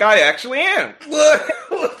the fuck I actually am.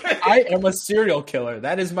 I am a serial killer.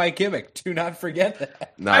 That is my gimmick. Do not forget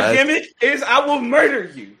that. My gimmick is I will murder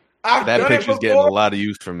you. That picture's getting a lot of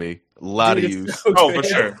use from me. A lot of use. So Oh, good. for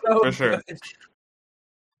sure. So For sure. good.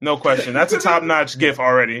 No question. That's a top-notch gif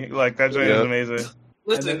already. Like, that joint is amazing.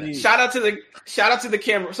 Listen, shout out to the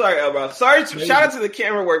camera. Sorry, Elba. Shout out to the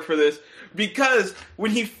camera work for this, because when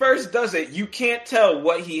he first does it, you can't tell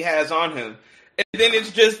what he has on him. And then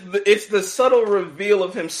it's the subtle reveal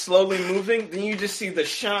of him slowly moving. Then you just see the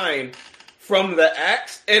shine from the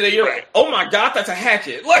axe, and then you're like, "Oh my god, that's a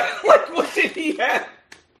hatchet!" Like what did he have?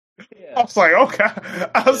 Yeah. I was like, okay.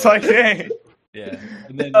 I was like, dang. Yeah.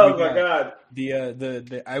 And then Oh my god.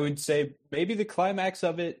 The I would say maybe the climax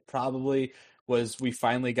of it probably was we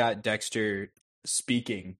finally got Dexter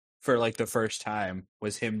speaking for like the first time.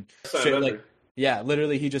 Was him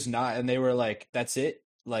literally he just not, and they were like, that's it.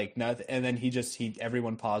 Like nothing, and then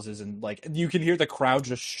everyone pauses and like you can hear the crowd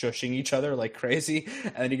just shushing each other like crazy,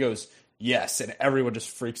 and then he goes yes, and everyone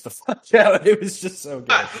just freaks the fuck out. It was just so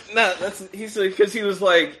good. No, because he was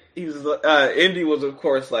Indy was of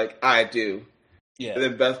course like I do, Yeah. And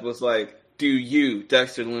then Beth was like, "Do you,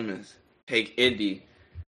 Dexter Lumis, take Indy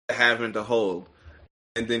to have him to hold?"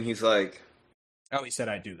 And then he's like, Oh, he said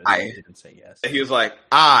I do this. I- He didn't say yes. he was like,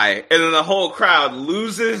 "I," and then the whole crowd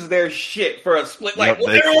loses their shit for a split. Like Yep,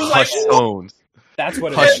 they everyone's like, hushed tones. That's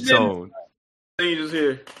what it Hushed is. tone. and you just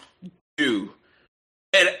hear you,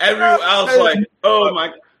 and everyone else like, "Oh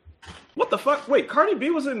my, what the fuck?" Wait, Cardi B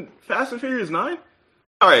was in Fast and Furious 9?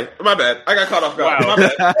 All right, my bad. I got caught off guard. Wow.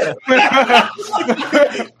 My bad.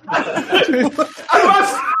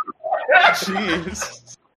 Jeez.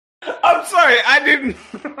 I'm sorry, I didn't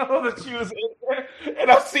know that she was in there.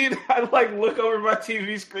 And I like look over my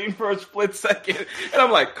TV screen for a split second, and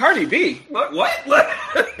I'm like, Cardi B? What?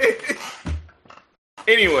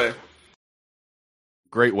 Anyway,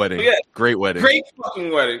 Great wedding. Yeah. Great wedding. great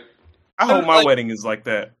fucking wedding. I hope my Like- wedding is like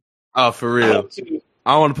that. Oh, for real.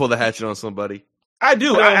 I want to pull the hatchet on somebody. I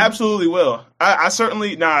do. I absolutely will. I certainly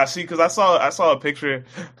see because I saw a picture.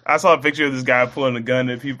 I saw a picture of this guy pulling a gun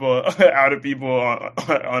at people out of people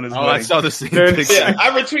on his Oh, wedding. I saw the same There's- picture. Yeah, I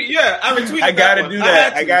retweeted. I gotta that do one.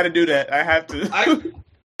 that. had I to. gotta do that. I have to. I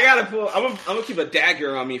gotta pull. I'm gonna keep a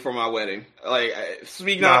dagger on me for my wedding. Like,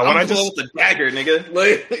 speaking Nah, of, when I'm I pulling just- with the dagger, nigga.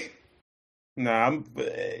 Like, Nah,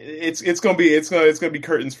 it's gonna be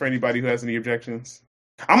curtains for anybody who has any objections.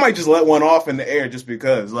 I might just let one off in the air just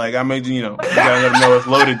because. Like I made you gotta let them know it's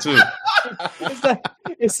loaded too.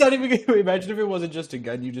 It's not even going to imagine if it wasn't just a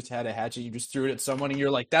gun. You just had a hatchet. You just threw it at someone, and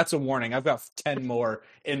you're like, "That's a warning. I've got 10 more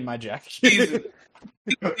in my jacket." he's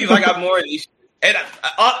like, I got more of these. And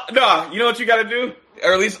no, you know what you gotta do,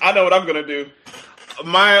 or at least I know what I'm gonna do.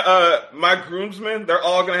 My groomsmen, they're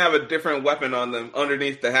all gonna have a different weapon on them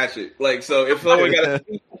underneath the hatchet. Like, so if someone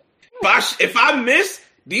if I miss,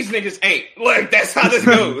 these niggas ain't. Like, that's how this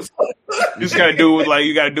goes. You just gotta do it with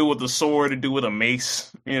you gotta do it with a sword and do it with a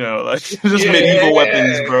mace. Like just medieval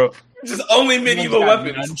weapons, bro. Just only medieval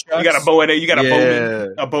weapons. You got a bow in it. You got Yeah.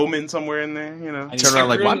 a bowman somewhere in there. Turn around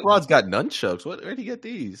like, my broad's got nunchucks. Where'd he get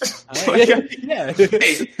these? Yeah.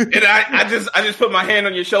 Hey, and I just put my hand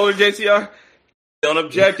on your shoulder, JTR. Don't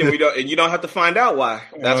object, and you don't have to find out why.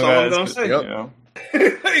 That's all I'm gonna say. Yep.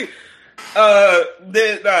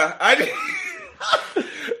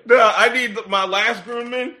 I need my last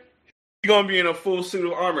groomman. He's gonna be in a full suit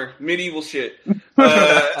of armor, medieval shit.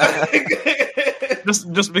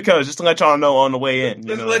 Just because, just to let y'all know on the way in.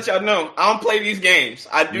 Just to let y'all know, I don't play these games.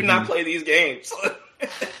 I do not play these games.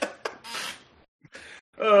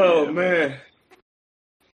 Oh man!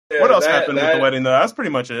 Yeah, What else happened with the wedding though? That's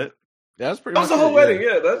pretty much it. That's pretty That much was the whole it, wedding.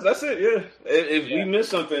 Yeah, that's it. Yeah, if we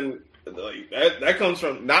missed something, like that comes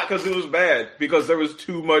from not because it was bad, because there was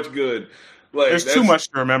too much good. Like, There's too much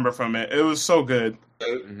to remember from it. It was so good.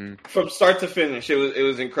 From start to finish. It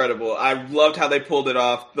was incredible. I loved how they pulled it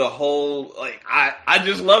off. The whole I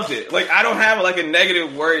just loved it. Like, I don't have like a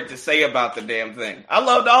negative word to say about the damn thing. I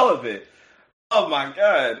loved all of it. Oh my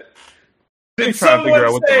god! I'm trying to figure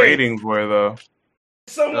out what the ratings were though.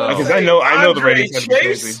 Because I know the ratings have been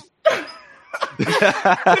crazy.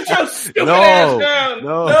 Get your stupid ass down.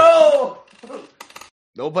 No.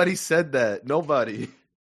 Nobody said that. Nobody.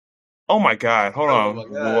 Oh my god! Hold on. my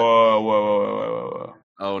God. Whoa.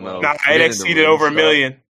 Oh no. Nah, it exceeded over $1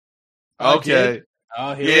 million. Okay.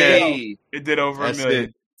 Oh, Yeah. It did over $1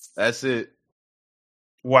 million. That's it.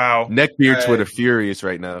 Wow. Neckbeard Twitter furious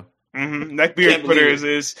right now. Mm-hmm. Neckbeard Twitter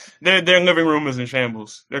is their living room is in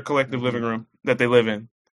shambles. Their collective living room that they live in.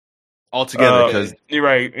 All together, because you're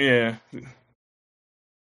right. Yeah.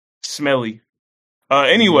 Smelly.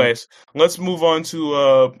 Anyways, let's move on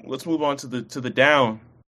to the down.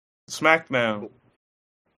 SmackDown.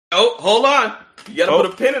 Oh, hold on. You gotta put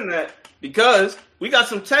a pin in that because we got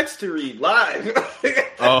some text to read live.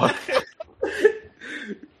 oh,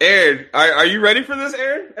 Aaron, are you ready for this,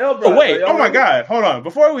 Aaron? Oh wait! Oh my God! Hold on!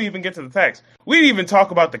 Before we even get to the text, we didn't even talk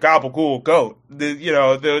about the Gabagool goat.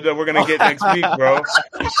 That we're gonna get next week, bro.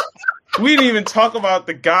 We didn't even talk about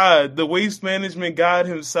the waste management god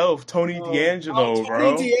himself, Tony D'Angelo,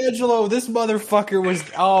 bro. Tony D'Angelo, this motherfucker was.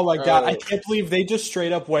 Oh my god! I can't believe they just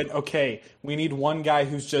straight up went. Okay, we need one guy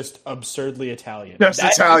who's just absurdly Italian. That's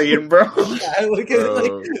Italian, bro. Yeah, look at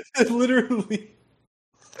it, like literally.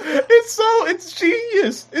 It's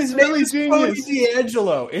genius. It's really genius. Tony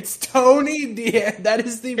D'Angelo. It's Tony D'Angelo. That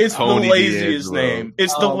is the. It's Tony the laziest D'Angelo. name.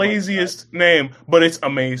 It's the laziest name, but it's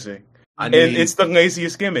amazing. And it's the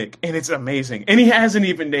laziest gimmick, and it's amazing. And he hasn't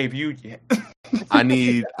even debuted yet. I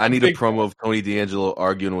need a promo of Tony D'Angelo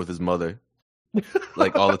arguing with his mother,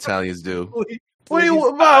 like all Italians do. What do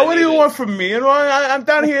you want from me? You know, I'm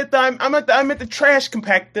down here. I'm at the trash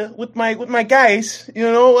compactor with my guys.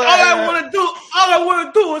 You know, all I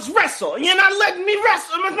want to do is wrestle. You're not letting me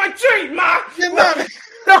wrestle. It's my dream, Ma. You're not.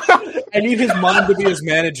 I need his mom to be his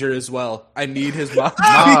manager as well. I need his mom.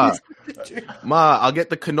 Ma, I'll get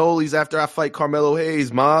the cannolis after I fight Carmelo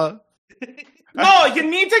Hayes, Ma. No, you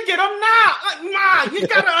need to get them now. Ma, you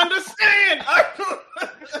gotta understand.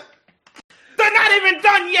 They're not even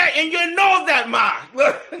done yet, and you know that, Ma.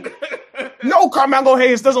 No, Carmelo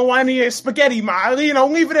Hayes doesn't want any spaghetti, Ma. You know,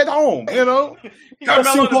 leave it at home. You know,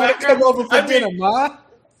 Carmelo come over for dinner, Ma.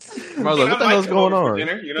 Marlo, what the hell's going on?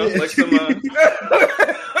 Dinner, you know, like some.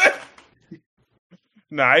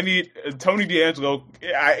 Nah, I need Tony D'Angelo.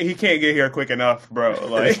 He can't get here quick enough, bro.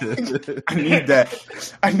 Like, I need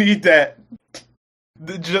that.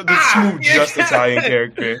 The smooth, just Italian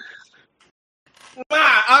character.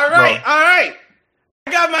 All right.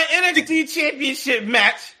 I got my NXT Championship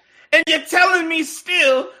match, and you're telling me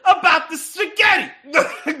still about the spaghetti.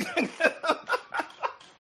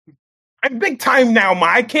 I'm big time now, Ma.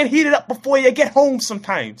 I can't heat it up before you get home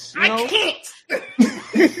sometimes. You know? I can't.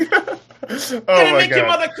 Oh Gonna my make God. your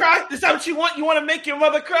mother cry? Is that what you want? You want to make your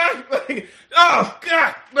mother cry? Oh,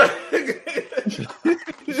 God.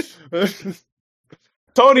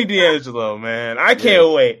 Tony D'Angelo, man. I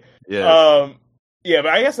can't wait. Yeah. Yeah,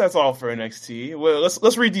 but I guess that's all for NXT. Well,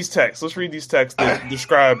 let's read these texts. Let's read these texts that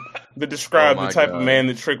describe the type of man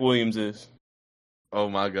that Trick Williams is. Oh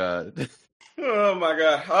my God. Oh, my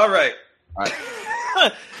God. All right.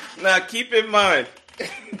 Now, keep in mind.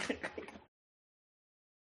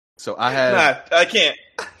 So I have. I can't.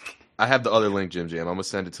 I have the other link, Jim Jam. I'm gonna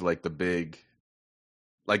send it to like the big,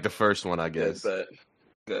 like the first one, I guess.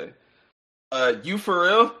 Okay. You for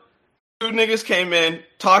real? Two niggas came in,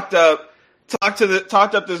 talked up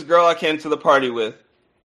this girl I came to the party with,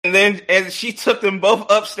 and she took them both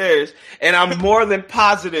upstairs, and I'm more than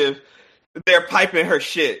positive they're piping her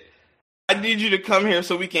shit. I need you to come here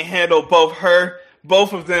so we can handle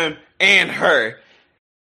both of them, and her.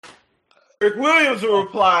 Rick Williams will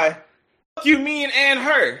reply, "Fuck you mean and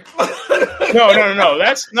her?" No.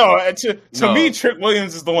 That's to me. Trick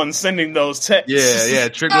Williams is the one sending those texts. Yeah.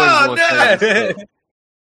 Trick Williams is the one sending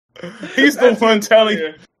stuff. He's the one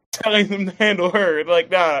telling them to handle her. Like,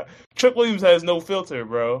 nah, Trick Williams has no filter,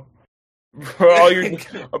 bro. All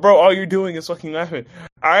you're doing is fucking laughing.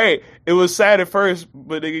 All right, it was sad at first,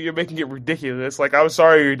 but nigga, you're making it ridiculous. Like, I'm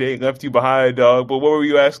sorry your date left you behind, dog. But what were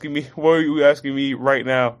you asking me? What are you asking me right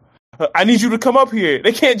now? I need you to come up here.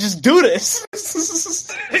 They can't just do this.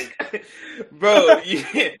 Bro,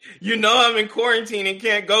 you know I'm in quarantine and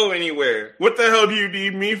can't go anywhere. What the hell do you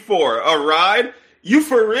need me for? A ride? You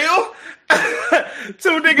for real?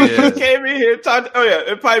 Two niggas just came in here,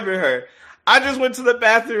 and piping her. I just went to the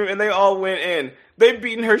bathroom and they all went in. They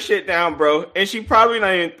beating her shit down, bro. And she probably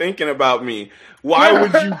not even thinking about me. Why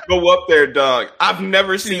would you go up there, dog? I've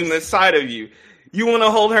never seen this side of you. You want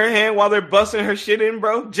to hold her hand while they're busting her shit in,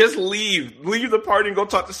 bro? Just leave the party and go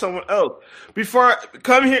talk to someone else.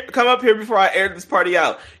 Come up here before I air this party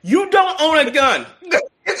out. You don't own a gun.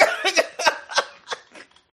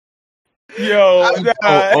 Yo, I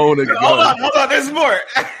don't own a gun. Hold on. There's more.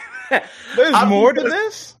 There's more to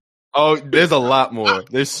this. Oh, there's a lot more.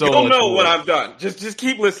 There's so much. You don't know more. what I've done. Just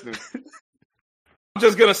keep listening. I'm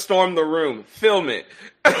just gonna storm the room. Film it.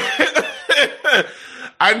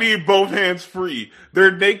 I need both hands free.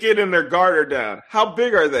 They're naked and their garter down. How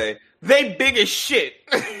big are they? They big as shit.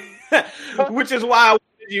 Which is why I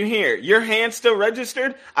wanted you here. Your hand's still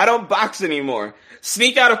registered? I don't box anymore.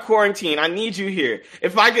 Sneak out of quarantine. I need you here.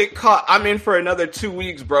 If I get caught, I'm in for another 2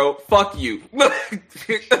 weeks, bro. Fuck you.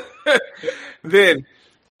 Then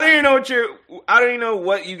I don't even know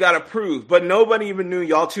what you gotta prove, but nobody even knew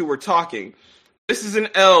y'all two were talking. This is an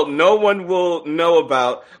L no one will know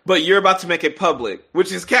about, but you're about to make it public,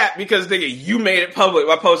 which is cap because nigga, you made it public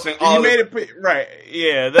by posting all. You made it right.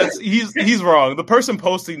 Yeah, he's wrong. The person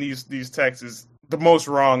posting these texts is the most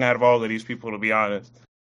wrong out of all of these people, to be honest.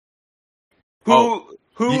 You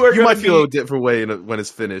might feel a different way when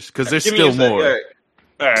it's finished because there's still more.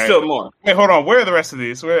 All right. Still more. Wait, hold on. Where are the rest of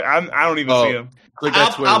these? I don't even see them.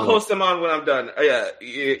 I'll post them on when I'm done.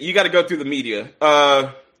 You got to go through the media.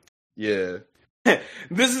 Yeah.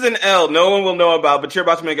 This is an L no one will know about, but you're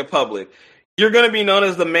about to make it public. You're going to be known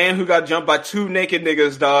as the man who got jumped by two naked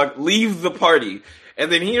niggas, dog. Leave the party.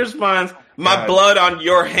 And then he responds, my blood on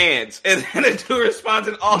your hands. And then the dude responds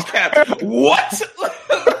in all caps, what?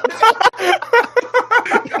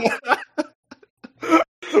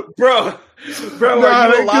 Bro,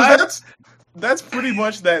 are you alive? that's pretty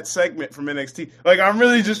much that segment from NXT. Like, I'm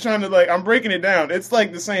really just trying to, like, I'm breaking it down. It's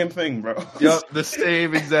like the same thing, bro. Yep, the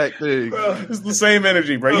same exact thing. Bro, it's the same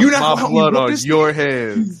energy, bro. You not My blood on your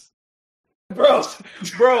hands. Bro,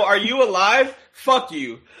 are you alive? Fuck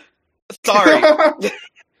you. Sorry.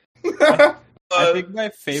 I think my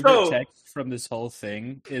favorite text from this whole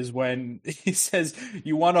thing is when he says,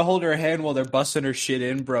 "You want to hold her hand while they're busting her shit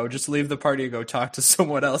in, bro? Just leave the party and go talk to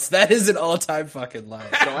someone else." That is an all-time fucking line.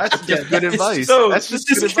 No, that's just good advice. That's just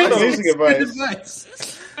good advice.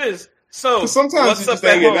 So sometimes what's you just up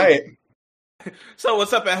at ain't home? at night. So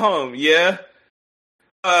what's up at home? Yeah.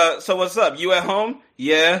 So what's up? You at home?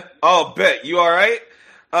 Yeah. Oh, bet. You all right?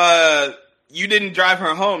 You didn't drive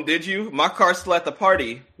her home, did you? My car's still at the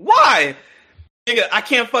party. Why? Nigga, I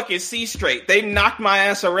can't fucking see straight. They knocked my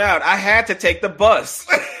ass around. I had to take the bus.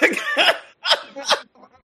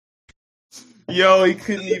 Yo, he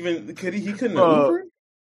couldn't even. He couldn't Uber?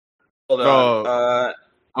 Hold on. Bro,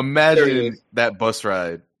 imagine that bus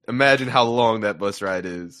ride. Imagine how long that bus ride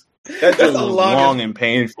is. That's just long and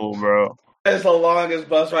painful, bro. That's the longest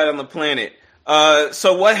bus ride on the planet.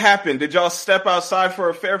 So what happened? Did y'all step outside for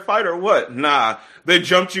a fair fight or what? Nah. They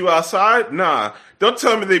jumped you outside? Nah. Don't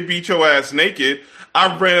tell me they beat your ass naked.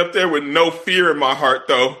 I ran up there with no fear in my heart,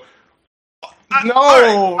 though.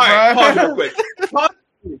 All right, pause real quick.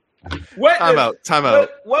 Time out.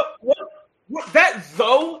 What that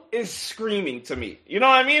though is screaming to me. You know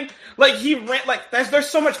what I mean? Like he ran there's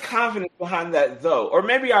so much confidence behind that though. Or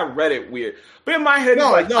maybe I read it weird. But in my head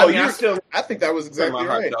I think that was exactly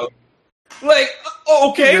right. Though. Like,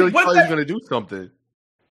 okay, he really thought he was gonna do something.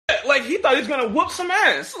 Like he thought he was gonna whoop some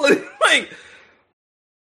ass.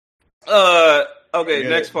 Okay,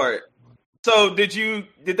 next part. So did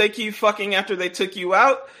they keep fucking after they took you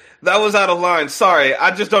out? That was out of line. Sorry,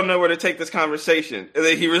 I just don't know where to take this conversation. And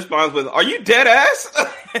then he responds with, "Are you dead ass?"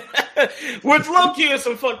 Which low-key is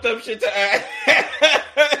some fucked up shit to ask.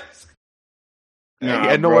 He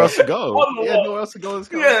had nowhere else to go.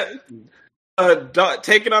 Yeah. Dog,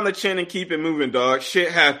 take it on the chin and keep it moving, dog.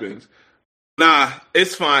 Shit happens. Nah,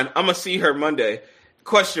 it's fine. I'm gonna see her Monday.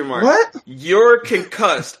 Question mark. What? You're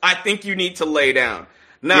concussed. I think you need to lay down.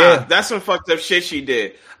 Nah, that's some fucked up shit she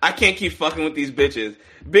did. I can't keep fucking with these bitches.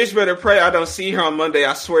 Bitch better pray I don't see her on Monday,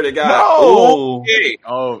 I swear to God. No. Okay.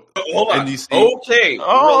 Oh. Hold on. And you see, okay.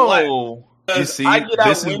 Oh. You see,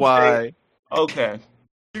 this is why. Okay.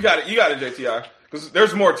 You got it, JTR. Because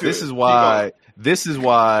there's more to it. This is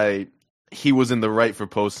why he was in the right for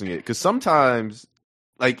posting it. Because sometimes,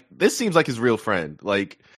 like, this seems like his real friend.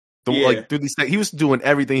 Like, through these, he was doing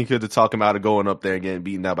everything he could to talk him out of going up there and getting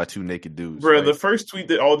beaten out by two naked dudes. Bro, like, the first tweet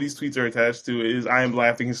that all these tweets are attached to is "I am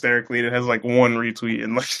laughing hysterically." And it has like one retweet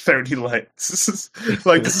and like 30 likes.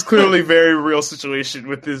 Like, this is clearly a very real situation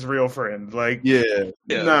with his real friend. Like,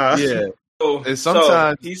 nah. Yeah. And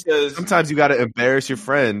sometimes he says, sometimes you got to embarrass your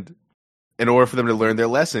friend in order for them to learn their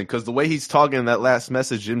lesson. Because the way he's talking in that last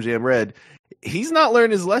message Jim Jam read, he's not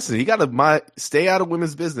learning his lesson. He got to stay out of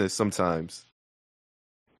women's business sometimes.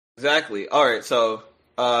 Exactly. All right. So,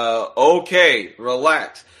 okay,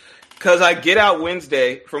 relax. Because I get out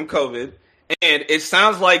Wednesday from COVID, and it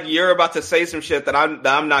sounds like you're about to say some shit that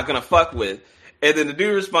I'm not gonna fuck with. And then the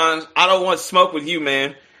dude responds, "I don't want smoke with you,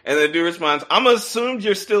 man." And then the dude responds, "I'm assumed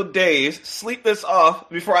you're still dazed. Sleep this off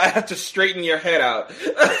before I have to straighten your head out."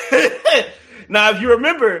 Now, if you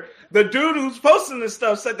remember, the dude who's posting this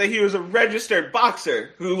stuff said that he was a registered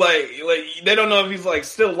boxer who, like they don't know if he's like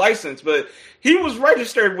still licensed, but he was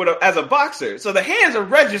registered as a boxer. So the hands are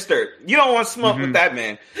registered. You don't want smoke with that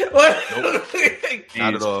man. Nope.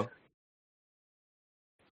 Not at all.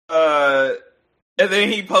 And then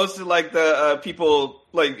he posted like the people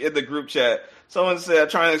like in the group chat. Someone said, "I'm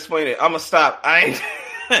trying to explain it. I'm gonna stop. I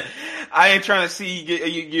ain't trying to see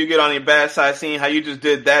you get on your bad side, seeing how you just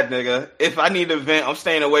did that, nigga. If I need to vent, I'm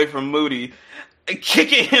staying away from Moody.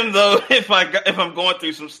 Kicking him though if I'm going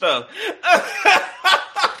through some stuff."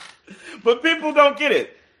 But people don't get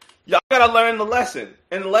it. Y'all gotta learn the lesson,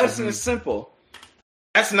 and the lesson is simple.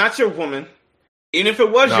 That's not your woman. Even if it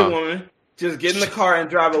was your woman, just get in the car and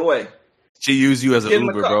drive away. She used you as an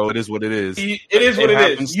Uber, bro. It is what it is. It is what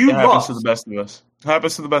it is. You lost. Happens to the best of us.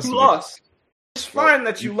 Happens to the best of us. You lost. It's fine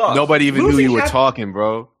that you lost. Nobody even knew you were talking,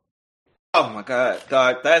 bro. Oh my god,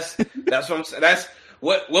 dog. That's what I'm saying. That's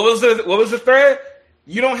what was the thread?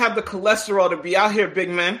 You don't have the cholesterol to be out here, big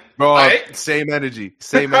man. Bro, right? Same energy.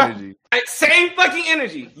 Same energy. Same fucking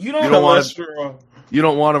energy. You don't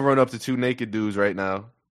want to run up to two naked dudes right now,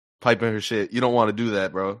 piping her shit. You don't want to do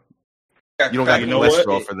that, bro. You don't got the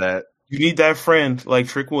cholesterol for that. You need that friend like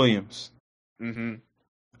Trick Williams. Mm-hmm.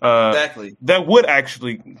 Exactly. that would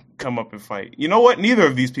actually come up and fight. You know what? Neither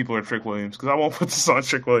of these people are Trick Williams because I won't put this on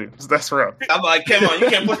Trick Williams. That's rough. I'm like, come on, you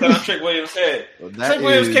can't put that on Trick Williams' head. Well, Trick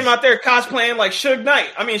Williams came out there cosplaying like Suge Knight.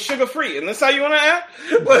 I mean, Sugar Free. And that's how you want to act?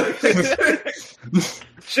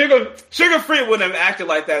 Sugar Free wouldn't have acted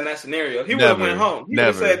like that in that scenario. He would have went home. He would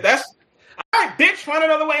have said, "That's all right, bitch. Find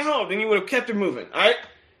another way home." Then he would have kept it moving. All right.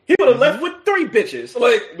 He would have left with 3 bitches.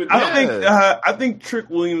 Like, I think Trick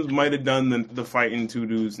Williams might have done the fighting 2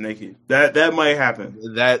 dudes naked. That might happen.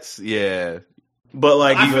 That's yeah. But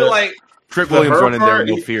like, I feel like Trick Williams running there with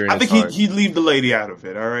no fear in I his think heart. he'd leave the lady out of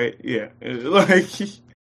it. All right, yeah. Like,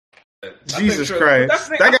 Jesus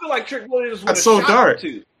Christ, I feel like Trick Williams that's so dark,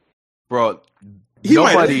 bro. He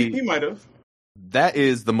might have. That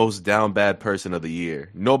is the most down bad person of the year.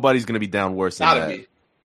 Nobody's gonna be down worse than that.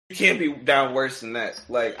 You can't be down worse than that.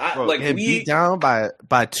 Like, beat down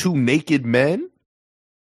by 2 naked men.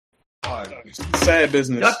 Sad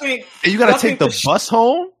business. And you gotta take the bus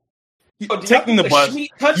home. Taking the bus,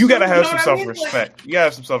 you gotta have some self-respect. You gotta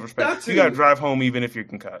have some self-respect. You gotta drive home even if you're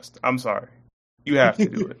concussed. I'm sorry, you have to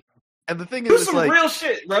do it. And the thing do is, some like, real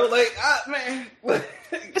shit, bro. Like, man,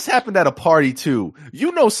 this happened at a party too.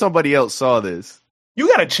 You know, somebody else saw this. You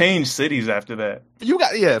gotta change cities after that.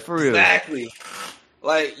 For real. Exactly.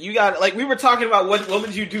 Like, you got, like, we were talking about what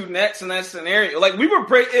would you do next in that scenario. Like, we were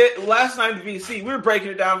last night in VC, we were breaking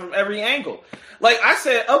it down from every angle. Like, I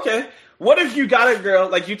said, okay, what if you got a girl,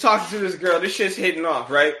 like, you talking to this girl, this shit's hitting off,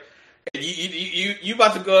 right? You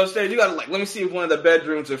about to go upstairs, you gotta, like, let me see if one of the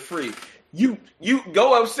bedrooms are free. You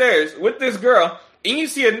go upstairs with this girl, and you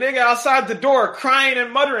see a nigga outside the door crying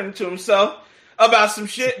and muttering to himself about some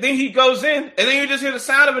shit. Then he goes in, and then you just hear the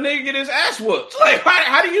sound of a nigga get his ass whooped. Like,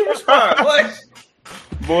 how do you respond? Like,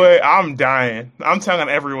 boy, I'm dying. I'm telling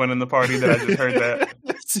everyone in the party that I just heard that.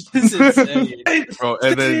 This is insane. Bro,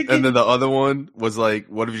 and then the other one was like,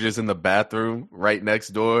 what if you're just in the bathroom right next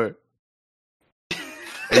door?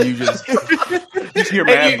 And you just hear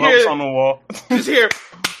mad bumps on the wall. Just hear,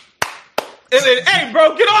 and then, hey,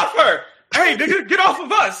 bro, get off her. Hey, nigga, get off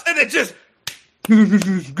of us. And it just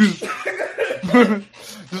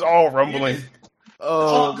all rumbling.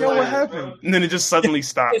 Oh, what happened? And then it just suddenly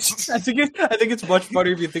stops. I think it's much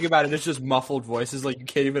funnier if you think about it. It's just muffled voices, like you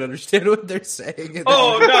can't even understand what they're saying.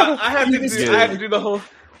 Oh no, I have to do the whole.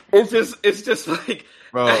 It's just like,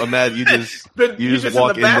 bro, Ahmad, you just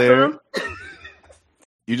walk in there.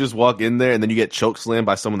 You just walk in there and then you get choke slammed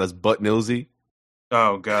by someone that's butt nosy.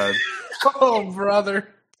 Oh god. Oh brother,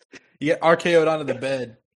 you get RKO'd onto the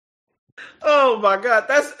bed. Oh my god,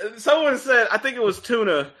 that's someone said. I think it was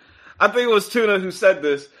Tuna who said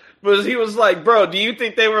this. But he was like, "Bro, do you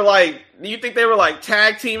think they were like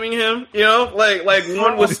tag teaming him? You know, like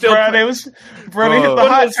one was still they hit the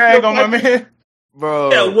hot tag on my man,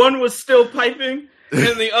 bro. Yeah, one was still piping,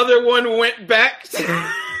 and the other one went back."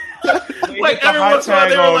 Like every once in a while,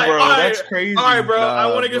 they were like, bro. "All right, That's crazy. All right, bro, I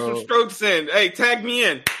want to get some strokes in. Hey, tag me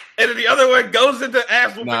in." And then the other one goes into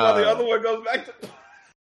ass whooping while the other one goes back to.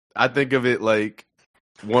 I think of it like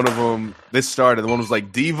one of them. This started. The one was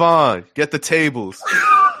like, "Devon, get the tables."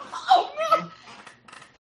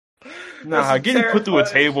 Nah, getting put through a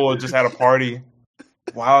table just at a party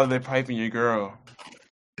while they're piping your girl.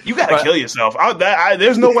 You gotta kill yourself.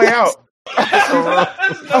 There's no way out.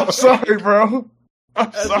 I'm sorry, bro.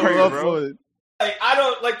 I'm sorry, bro. Like, I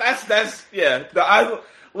don't like that's yeah.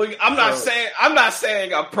 I'm not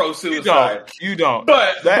saying I'm pro suicide. You don't.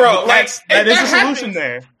 But bro, that is a solution happens,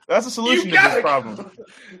 there. That's a solution to this problem.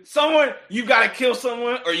 You gotta kill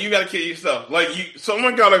someone, or you gotta kill yourself. Like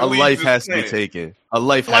someone gotta. A life has to be taken. A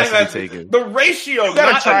life has to be taken. The ratio. You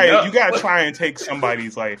gotta try it. You gotta try and take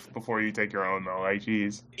somebody's life before you take your own, though. Like,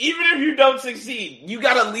 jeez. Even if you don't succeed, you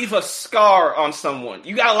gotta leave a scar on someone.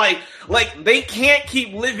 You gotta like they can't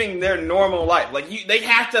keep living their normal life. Like they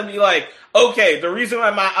have to be like, okay, the reason why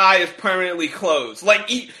my eye is permanently closed. Like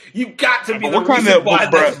you got to be the reason why.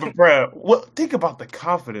 Bruh, think about the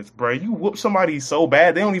confidence, bro. You whoop somebody so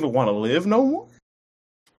bad they don't even want to live no more.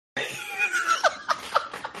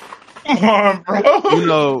 Come on,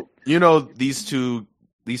 bro. You know these two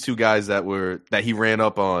guys that he ran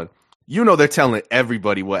up on. You know they're telling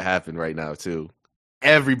everybody what happened right now too.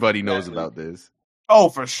 Everybody knows about this. Oh,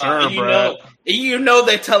 for sure, bro. You know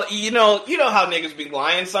they tell you know how niggas be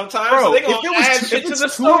lying sometimes. Bro, so they gonna add shit to the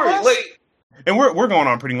story. And we're going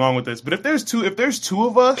on pretty long with this, but if there's two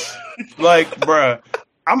of us, like, bruh,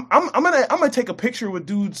 I'm gonna take a picture with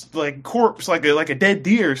dude's like corpse, like a dead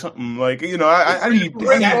deer or something. Like, you know, I need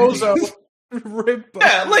bozo.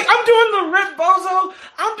 Yeah, like I'm doing the Rip Bozo.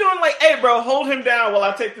 I'm doing like, hey, bro, hold him down while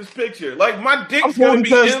I take this picture. Like my dick's gonna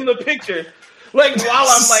be in the picture. Like while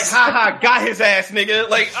I'm like, haha, got his ass, nigga.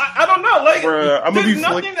 Like I don't know. Like Bruh, there's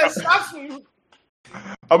nothing that stops me.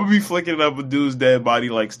 I'm gonna be flicking up a dude's dead body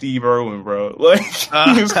like Steve Irwin, bro. Like it's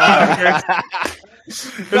gonna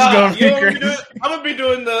be crazy. I'm gonna be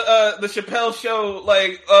doing the Chappelle show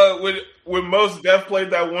like when Mos Def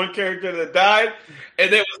played that one character that died,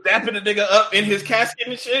 and they was dapping the nigga up in his casket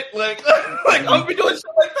and shit. Like I'm gonna be doing shit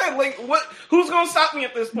like that. Like what? Who's gonna stop me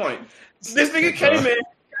at this point? This nigga came in,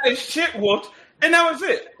 got his shit whooped, and that was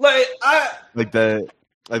it. Like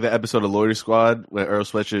the episode of Lawyer Squad where Earl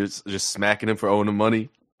Sweatshirt just smacking him for owing him money.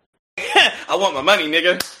 I want my money,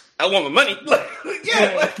 nigga. I want my money.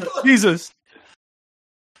 Jesus.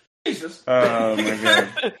 Oh my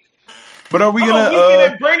god. But are we gonna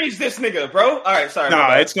Weekend at Bernie's this nigga, bro? All right, sorry.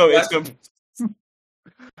 Nah, it's gonna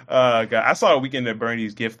God, I saw a Weekend at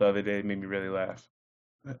Bernie's gift the other day. It made me really laugh.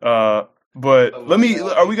 But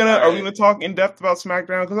are we gonna talk in depth about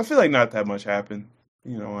SmackDown? Because I feel like not that much happened.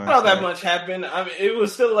 You know, not that much happened. I mean, it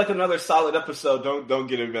was still like another solid episode. Don't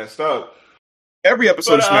get it messed up. Every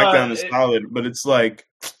episode of SmackDown is solid, but it's like,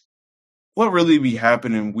 what really be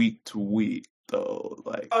happening week to week though?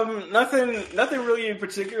 Like, nothing really in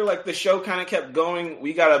particular. Like the show kind of kept going.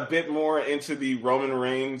 We got a bit more into the Roman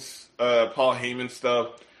Reigns, Paul Heyman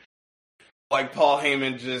stuff. Like Paul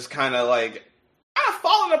Heyman just kind of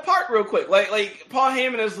falling apart real quick. Like Paul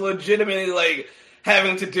Heyman is legitimately like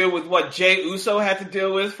having to deal with what Jey Uso had to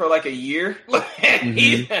deal with for like a year.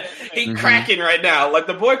 He cracking right now. Like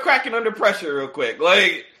the boy cracking under pressure real quick.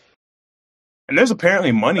 Like, and there's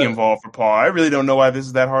apparently money involved for Paul. I really don't know why this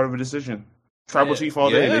is that hard of a decision. Tribal chief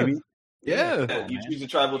all day, baby. Yeah. You choose a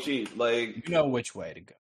tribal chief. Like, you know which way to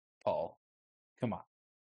go, Paul. Come on.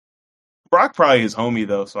 Brock probably is homie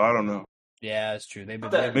though, so I don't know. Yeah, it's true. Maybe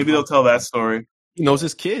they'll tell that story. He knows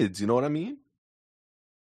his kids. You know what I mean?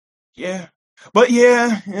 Yeah. But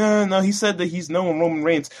no, he said that he's known Roman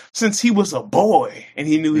Reigns since he was a boy, and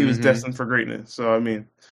he knew he was destined for greatness. So, I mean,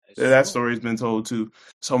 that story's been told, too.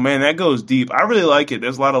 So, man, that goes deep. I really like it.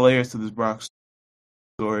 There's a lot of layers to this Brock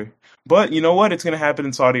story. But, you know what? It's going to happen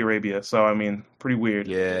in Saudi Arabia. So, I mean, pretty weird.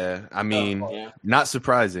 Yeah, I mean, not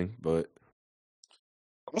surprising, but...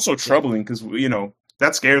 Also troubling, because, you know,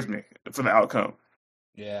 that scares me for the outcome.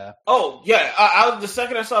 Yeah. Oh, yeah. I the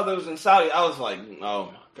second I saw that it was in Saudi, I was like,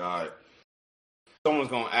 oh, my God.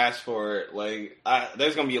 Someone's gonna ask for it. Like,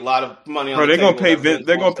 there's gonna be a lot of money on the table.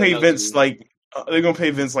 They're gonna pay Vince like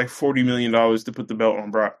 $40 million to put the belt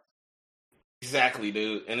on Brock. Exactly,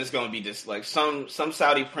 dude. And it's gonna be just like some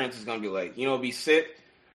Saudi prince is gonna be like, you know, it'd be sick,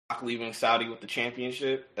 Brock leaving Saudi with the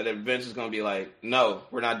championship, and then Vince is gonna be like, no,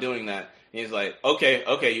 we're not doing that. And he's like,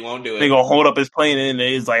 okay, you won't do it. They gonna hold up his plane and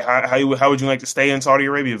he's like, how would you like to stay in Saudi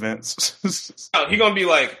Arabia, Vince? No, he gonna be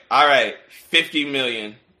like, all right, $50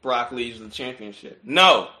 million. Brock leaves the championship.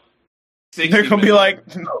 No. They're going to be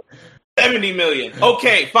like, no. $70 million.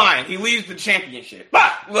 Okay, fine. He leaves the championship.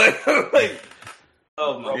 Like, oh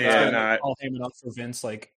my God. Paul Heyman up for Vince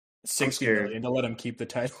like $60 million to let him keep the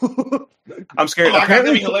title. I'm scared. Oh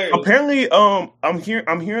apparently, I'm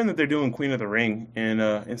hearing that they're doing Queen of the Ring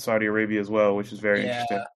in Saudi Arabia as well, which is very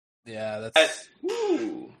interesting. Yeah,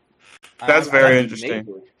 that's very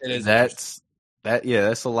interesting. It is. That's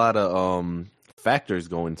a lot of factors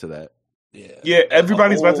go into that. Yeah,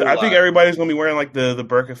 everybody's about to. I think everybody's gonna be wearing like the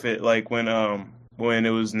burqa fit, like when it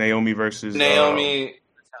was Naomi versus Natalia.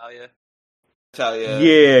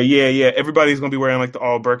 Yeah. Everybody's gonna be wearing like the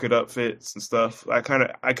all burqa'd up fits and stuff. I kind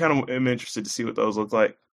of am interested to see what those look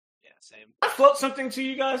like. Yeah, same. I float something to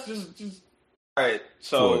you guys. Just all right.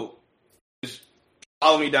 So just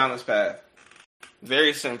follow me down this path.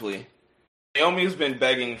 Very simply, Naomi's been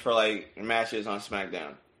begging for like matches on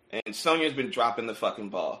SmackDown. And Sonya's been dropping the fucking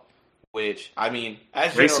ball, which, I mean,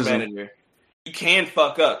 as general manager, you can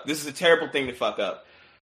fuck up. This is a terrible thing to fuck up.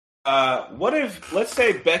 What if, let's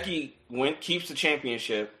say Becky keeps the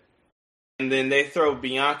championship, and then they throw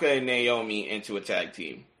Bianca and Naomi into a tag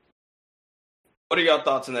team? What are y'all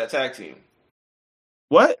thoughts on that tag team?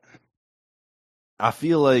 What? I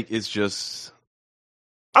feel like it's just...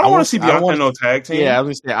 I don't want to see Bianca in no tag team. Yeah, I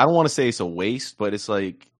was gonna say, I don't want to say it's a waste, but it's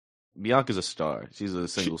like... Bianca's a star. She's a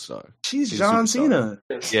single star. She's John Cena.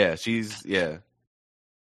 Yeah,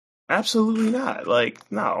 Absolutely not. Like,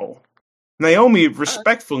 no. Naomi,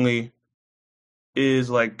 respectfully, is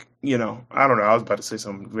like, you know, I don't know. I was about to say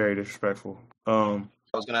something very disrespectful. I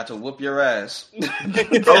was gonna have to whoop your ass.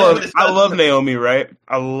 I love Naomi, right?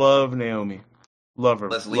 I love Naomi. Love her.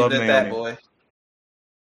 Let's leave it at that, boy.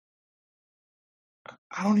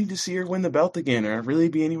 I don't need to see her win the belt again or really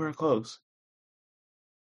be anywhere close.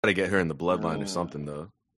 Gotta get her in the bloodline or something, though.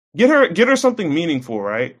 Get her something meaningful,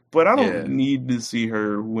 right? But I don't Yeah. need to see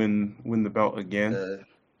her win the belt again.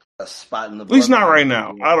 A spot in the At least not bloodline. right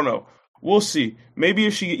now. I don't know. We'll see. Maybe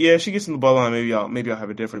if she gets in the bloodline, maybe I'll have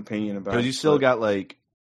a different opinion about it. Because you still got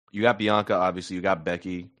you got Bianca, obviously, you got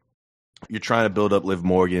Becky. You're trying to build up Liv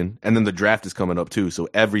Morgan, and then the draft is coming up too, so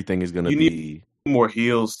everything is going to be more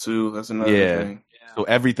heels too. That's another thing. So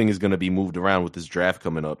everything is going to be moved around with this draft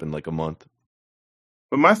coming up in like a month.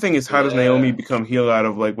 But my thing is, how does Naomi become heel out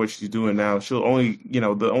of like what she's doing now? She'll only,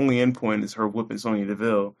 the only end point is her whooping Sonya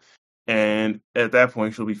Deville, and at that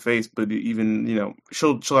point she'll be face. But even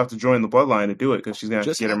she'll have to join the bloodline to do it because she's gonna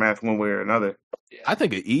have to get her match one way or another. I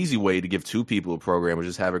think an easy way to give two people a program is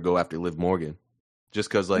just have her go after Liv Morgan, just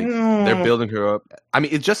because they're building her up. I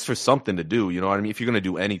mean, it's just for something to do. You know what I mean? If you're gonna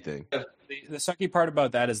do anything. The sucky part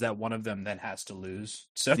about that is that one of them then has to lose.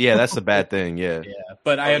 So yeah, that's the bad thing. Yeah,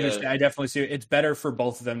 but I understand. I definitely see it's better for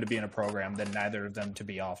both of them to be in a program than neither of them to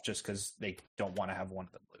be off, just because they don't want to have one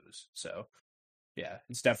of them lose. So yeah,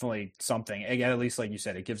 it's definitely something. Again, at least like you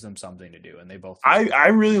said, it gives them something to do, and they both. I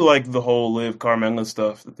really like the whole Liv Carmella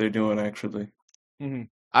stuff that they're doing. Actually,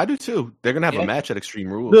 I do too. They're gonna have a match at Extreme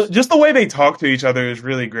Rules. Just the way they talk to each other is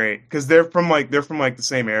really great because they're from the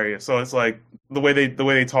same area, so it's like the way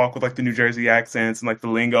they talk with like the New Jersey accents and like the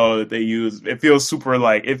lingo that they use. It feels super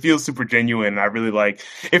genuine. And I really like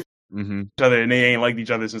each other, and they ain't liked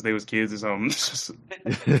each other since they was kids or something.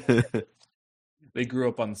 They grew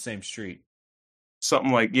up on the same street.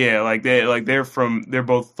 Something they're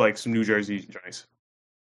both like some New Jersey joints.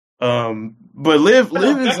 But Liv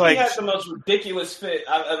is like had the most ridiculous fit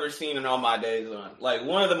I've ever seen in all my days on. Like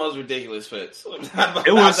one of the most ridiculous fits.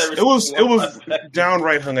 It was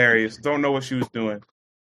downright hilarious. Don't know what she was doing.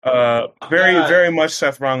 Very much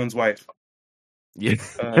Seth Rollins' wife. Yeah.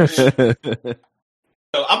 So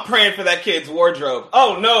I'm praying for that kid's wardrobe.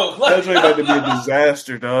 Oh no, that's about to be a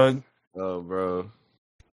disaster, dog. Oh, bro.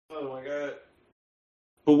 Oh my god.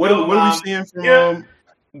 But what are we seeing from?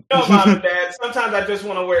 No, Mom and Dad, sometimes I just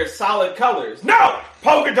want to wear solid colors. No!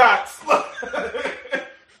 Polka dots!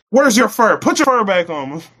 Where's your fur? Put your fur back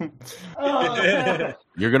on.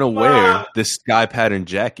 You're going to wear this sky pattern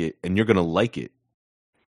jacket, and you're going to like it.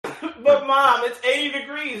 But, Mom, it's 80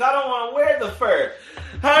 degrees. I don't want to wear the fur.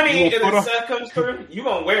 Honey, if the sun comes through, you're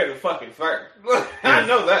going to wear the fucking fur. I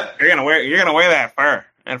know that. You're gonna wear that fur.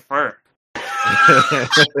 That fur.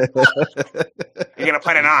 You're going to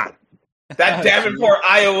put it on. That Davenport,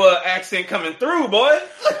 Iowa accent coming through, boy.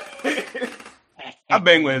 I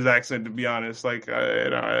bang with his accent, to be honest. Like,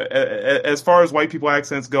 as far as white people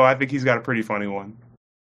accents go, I think he's got a pretty funny one.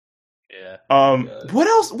 Yeah. What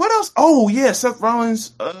else? Oh, yeah, Seth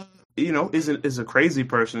Rollins, is a crazy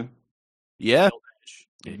person. Yeah.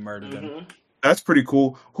 He murdered him. That's pretty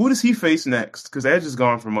cool. Who does he face next? Because Edge is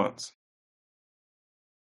gone for months.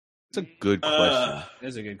 That's a good question. That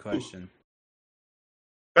is a good question.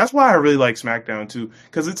 That's why I really like SmackDown too,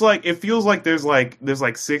 because it's like it feels like there's like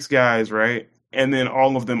 6 guys, right? And then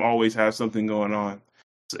all of them always have something going on,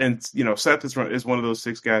 and Seth is one of those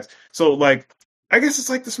 6 guys. So like, I guess it's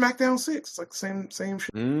like the SmackDown 6. It's like the same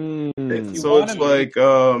shit. So it's like,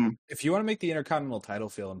 if you want to make the Intercontinental title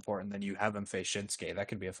feel important, then you have him face Shinsuke. That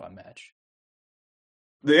could be a fun match.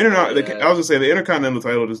 I was gonna say the Intercontinental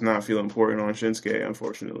title does not feel important on Shinsuke,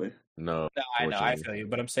 unfortunately. No, I know, I feel you,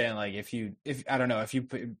 but I'm saying like if I don't know if you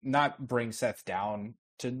not bring Seth down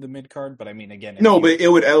to the mid card, but I mean again, but it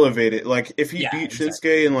would elevate it. Like if he beat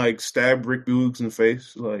Shinsuke and like stabbed Rick Boogs in the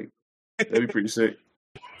face, like that'd be pretty sick.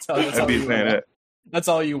 I'd be a fan of that. That's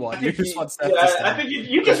all you want. You just want Seth. I think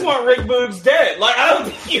you just want Rick Boogs dead. Like I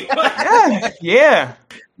don't think you. Yeah.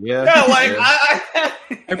 I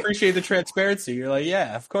appreciate the transparency. You're like,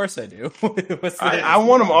 yeah, of course I do. I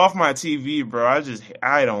want him off my TV, bro.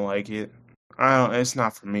 I don't like it. It's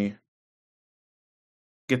not for me.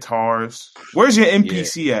 Guitars. Where's your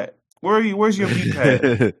MPC at? Where's your beat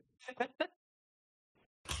pad?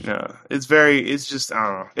 No, it's just I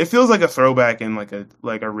don't know. It feels like a throwback and like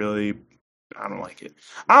a really. I don't like it.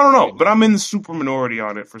 I don't know, but I'm in the super minority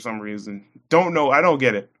on it for some reason. Don't know. I don't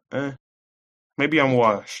get it. Maybe I'm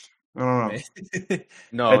washed. I don't know.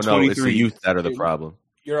 No, it's the youth that are the problem.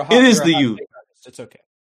 It is the youth. It's okay.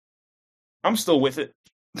 I'm still with it.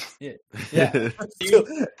 Yeah.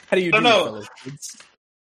 How do you do know.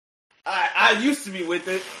 I used to be with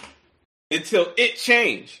it until it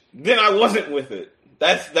changed. Then I wasn't with it.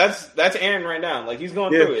 That's Aaron right now. Like he's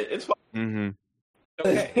going through it. It's fine. Mm-hmm.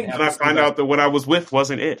 Okay. And I find out that what I was with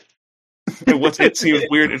wasn't it. And what it seems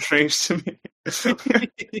weird and strange to me.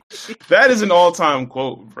 That is an all-time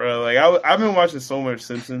quote, bro. Like I've been watching so much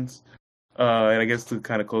Simpsons. And I guess to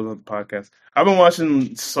kind of close out the podcast, I've been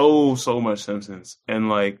watching so much Simpsons, and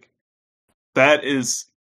like that is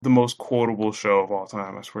the most quotable show of all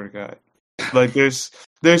time. I swear to God. Like there's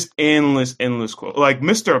endless quotes. Like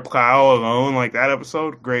Mr. Plow alone, like that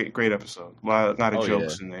episode, great episode. A lot of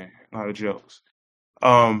jokes in there. A lot of jokes.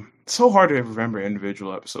 It's so hard to remember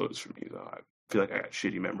individual episodes for me though. I feel like I got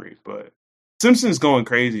shitty memory, but Simpsons going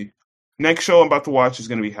crazy. Next show I'm about to watch is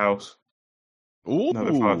gonna be House. Ooh.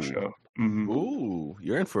 Another Fox show. Mm-hmm. Ooh,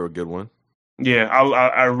 you're in for a good one. Yeah,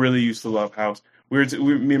 I really used to love House. Me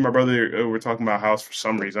and my brother were talking about House for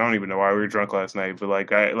some reason. I don't even know why we were drunk last night, but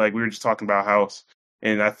we were just talking about House,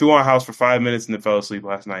 and I threw on House for 5 minutes and then fell asleep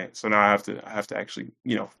last night. So now I have to actually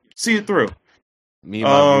see it through. Me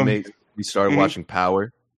and my roommate, we started watching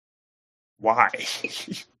Power. Why?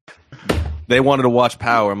 They wanted to watch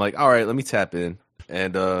Power. I'm like, all right, let me tap in,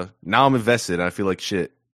 and now I'm invested. And I feel like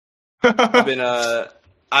shit. I've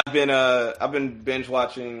been binge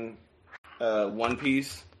watching One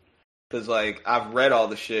Piece. Because, like, I've read all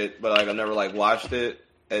the shit, but, like, I've never, like, watched it.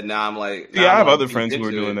 And now I'm, like... I have other friends who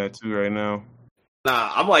are doing that, too, right now.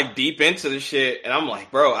 Nah, I'm, like, deep into the shit. And I'm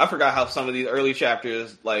like, bro, I forgot how some of these early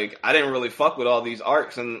chapters, like, I didn't really fuck with all these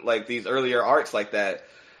arcs and, like, these earlier arcs like that.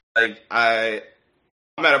 Like, I'm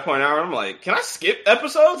at a point now where I'm like, can I skip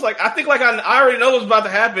episodes? Like, I think, like, I already know what's about to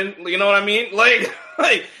happen. You know what I mean? Like...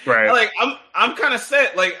 right. Like I'm kind of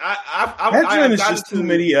set. Like I've just too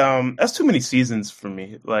many. That's too many seasons for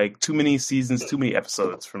me. Like too many seasons, too many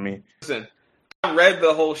episodes for me. Listen, I read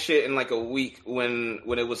the whole shit in like a week when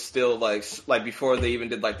it was still like before they even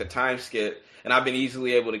did like the time skip, and I've been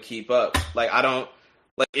easily able to keep up. Like I don't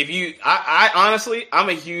like if you. I honestly, I'm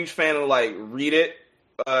a huge fan of like read it.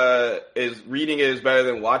 Reading it is better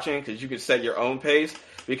than watching because you can set your own pace.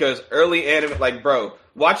 Because early anime, like bro,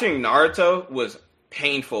 watching Naruto was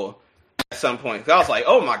painful at some point. I was like,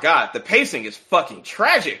 oh my god, the pacing is fucking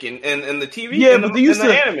tragic in the TV. Yeah, but they used to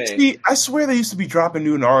anime. See, I swear they used to be dropping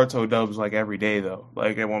new Naruto dubs like every day though.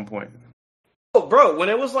 Like at one point. Oh, bro, when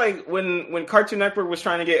it was like when Cartoon Network was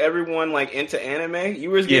trying to get everyone like into anime, you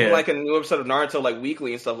were getting like a new episode of Naruto like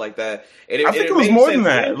weekly and stuff like that. And I think it was more than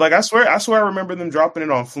that. Like I swear I remember them dropping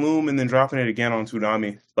it on Flume and then dropping it again on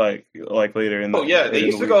Toonami like later in the. Oh yeah, they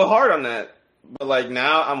used to go hard on that. But like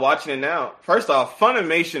now, I'm watching it now. First off,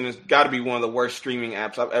 Funimation has got to be one of the worst streaming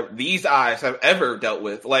apps these eyes have ever dealt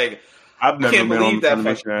with. Like I've never can't believe that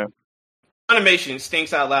Funimation app. Funimation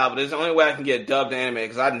stinks out loud, but it's the only way I can get dubbed anime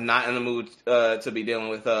because I'm not in the mood to be dealing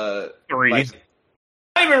with read.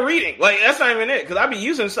 Not even reading. Like that's not even it because I be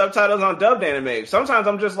using subtitles on dubbed anime. Sometimes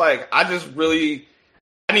I'm just like I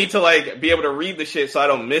need to like be able to read the shit so I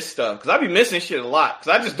don't miss stuff because I be missing shit a lot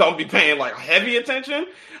because I just don't be paying like heavy attention.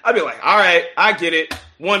 I'd be like, all right, I get it.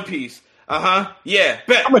 One Piece. Yeah,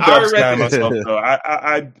 bet. I'm a dubs guy myself though.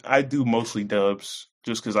 I do mostly dubs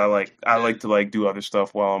just because I like to like do other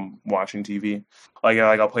stuff while I'm watching TV. Like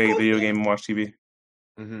I'll play a video game and watch TV.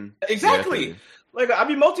 Mm-hmm. Exactly. Yeah, like I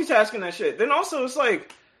be multitasking that shit. Then also it's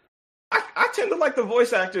like I tend to like the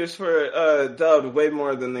voice actors for dubbed way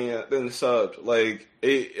more than the subbed. Like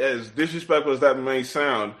as disrespectful as that may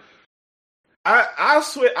sound. I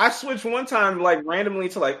switched one time like randomly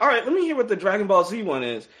to like, all right, let me hear what the Dragon Ball Z one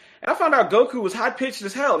is, and I found out Goku was high pitched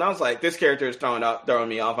as hell, and I was like, this character is throwing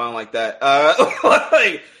me off. I don't like that.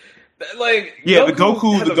 Yeah, the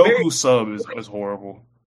Goku sub is horrible.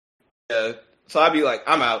 Yeah, so I'd be like,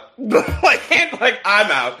 I'm out.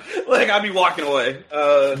 I'm out. Like I'd be walking away.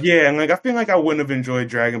 Yeah, and like I feel like I wouldn't have enjoyed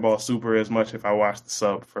Dragon Ball Super as much if I watched the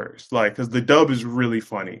sub first, like because the dub is really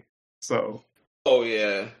funny. So. Oh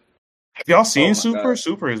yeah. Have y'all seen Super? God.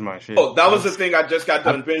 Super is my shit. Oh, that was the thing I just got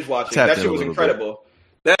done binge watching. That shit was incredible.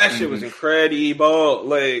 That shit was incredible.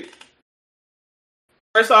 Like,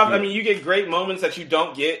 first off, I mean, you get great moments that you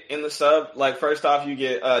don't get in the sub. Like, first off, you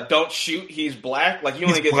get "Don't shoot, he's black." Like, you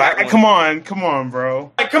only get black. that one. Come on,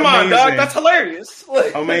 bro. Like, come on, dog. That's hilarious.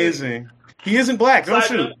 Like, amazing. He isn't black. Don't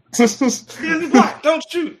shoot. He isn't black. Don't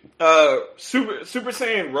shoot. Super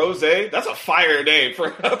Saiyan Rose. That's a fire name for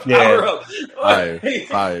a power up.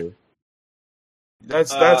 Fire.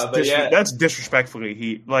 That's disrespectfully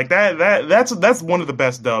heat. Like that's one of the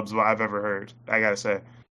best dubs I've ever heard. I gotta say.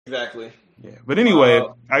 Exactly. Yeah, but anyway,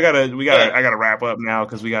 I gotta wrap up now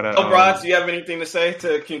because we gotta. Oh, Bros, do you have anything to say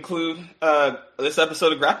to conclude this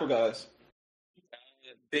episode of Grapple Guys?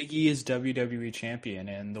 Big E is WWE champion,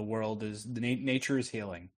 and the world is nature is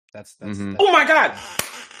healing. That's Oh my god!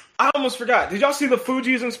 I almost forgot. Did y'all see the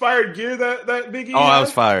Fuji's inspired gear that Big E? Oh, that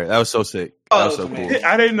was fire. That was so sick. That was so cool.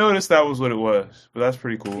 I didn't notice that was what it was, but that's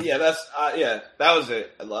pretty cool. Yeah, that was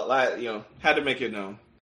it. Had to make it known.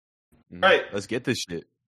 Right, let's get this shit.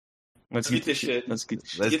 Let's get this shit. Let's get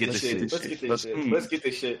this shit. Let's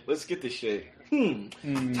get this shit.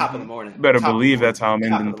 Top of the morning. Better believe that's how I'm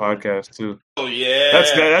ending the podcast too. Oh yeah.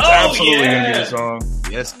 That's absolutely gonna be the song.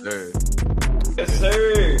 Yes, sir. Yes,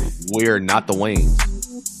 sir. We're not the Waynes.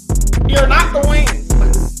 You're not the Waynes.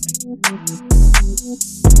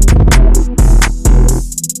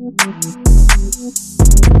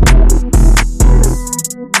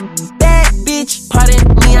 Bad bitch,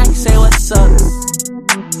 pardon me, I say what's up.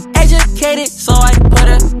 Educated, so I put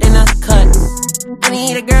her in a cut. I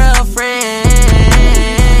need a girlfriend.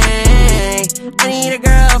 I need a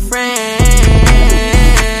girlfriend.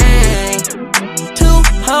 2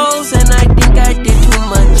 hoes and I think I did too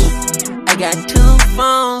much. I got 2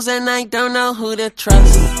 phones and I don't know who to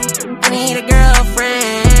trust. I need a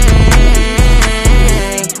girlfriend.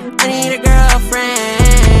 I need a girlfriend.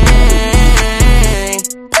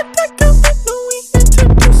 Put that girl in the way,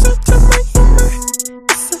 introduce her to my humor.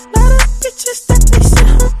 It's a lot of bitches that they sit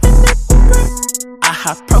home in that Uber. I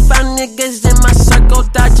have profile niggas in my circle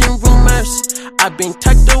dodging rumors. I've been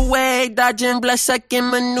tucked away dodging blood-sucking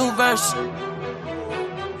maneuvers.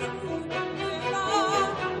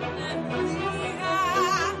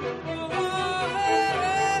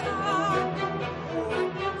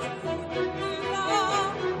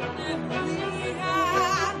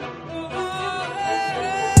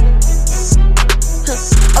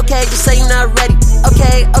 Okay, just say you're not ready.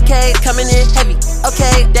 Okay, coming in heavy.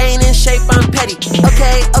 Okay, they ain't in shape, I'm petty.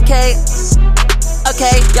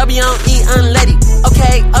 Okay, y'all be on E unleaded.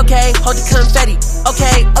 Okay, hold the confetti.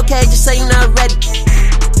 Okay, just say you're not ready.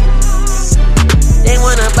 They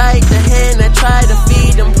wanna bite the hand that try to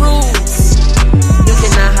feed them proofs. You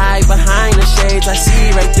cannot hide behind the shades, I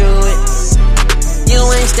see right through it. You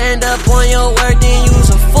ain't stand up on your word, then you's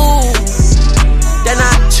a fool. They're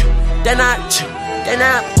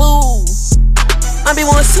not fools. I be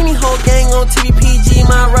wanna see me whole gang on TV, PG,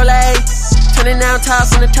 my Rolex. Turning down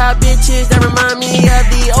tops on the top bitches that remind me of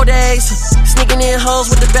the old days. Sneaking in hoes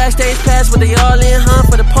with the backstage pass when they all in,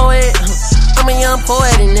 for the poet. I'm a young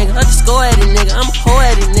poetic nigga, I just go at it nigga. I'm a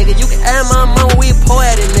poetic nigga, you can add my mama, we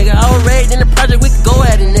poetic nigga. I was raised in the project, we can go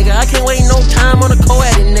at it nigga. I can't wait no time on a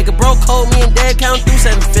co-edit nigga. Bro code, me and dad count through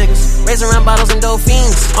 7 figures. Raising around bottles and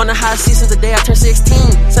dolphins. On the high seat since the day I turned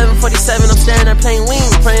 16. 747, I'm staring at plain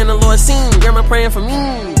wings. Praying the Lord seen, grandma praying for me.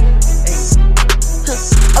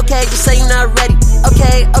 Okay, just say you're not ready.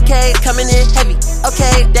 Okay, coming in heavy.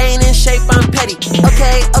 Okay, they ain't in shape, I'm petty.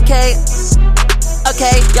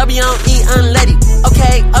 Okay, y'all be on E unleaded.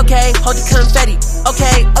 Okay, hold the confetti.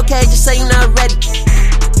 Okay, just say you're not ready.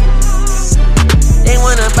 They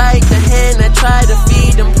wanna bite the hand that try to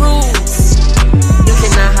feed them proofs. You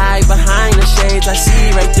cannot hide behind the shades, I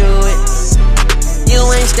see right through it. You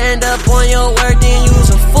ain't stand up on your word, then you's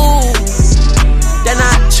a fool. They're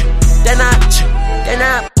not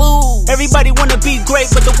fools. Everybody wanna be great,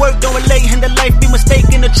 but the work don't relate, and the life be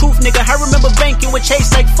mistaken. The truth, nigga. I remember banking with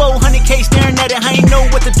Chase like 400K, staring at it. I ain't know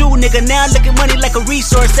what to do, nigga. Now I look at money like a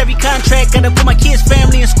resource. Every contract gotta put my kids'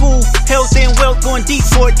 family in school. Health and wealth going deep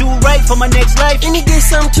for it. Do right for my next life. And he did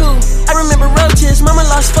some too. I remember roaches. Mama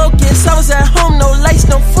lost focus. I was at home, no lights,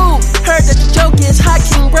 no food. Heard that the joke is hot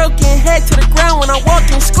king broken. Head to the ground when I walk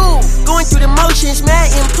in school. Going through the motions,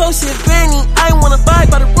 mad impulsive, granny. I wanna abide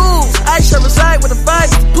by the rules. I shall reside with the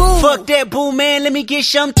vibes of the pool. Fuck that, boo, man, let me get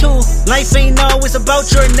some too. Life ain't always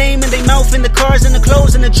about your name and they mouth and the cars and the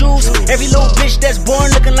clothes and the jewels. Every little bitch that's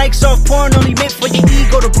born looking like soft porn only meant for your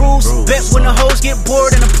ego to bruise. Bet when the hoes get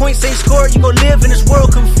bored and the points ain't scored, you gon' live in this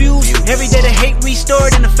world confused. Every day the hate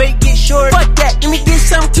restored and the fake get short. Fuck that, let me get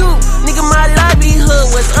some too. Nigga, my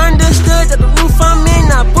livelihood was understood that the roof I'm in,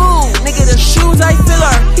 not boo. Nigga, the shoes I feel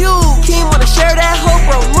are huge. King wanna share that hoe,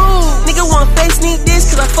 bro, move. Nigga want face need this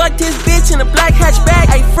cause I fucked his bitch in a black hatchback.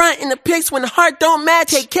 I front in the pics when the heart don't match.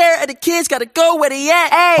 Take care of the kids, gotta go where they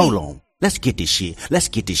at. Ay. Hold on. Let's get this shit. Let's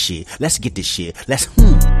Top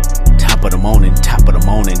of the morning, top of the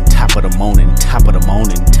morning, top of the morning, top of the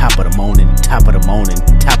morning, top of the morning, top of the morning,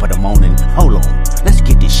 top of the morning. Hold on. Let's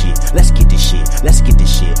get this shit. Let's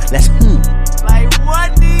Like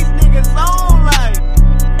what these niggas on like?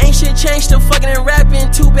 Ain't shit changed, still fucking and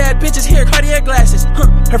rapping. 2 bad bitches here, Cartier glasses.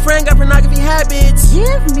 Her friend got pornography habits.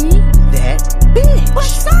 Give me that bitch.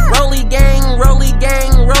 What's up? Rolly gang.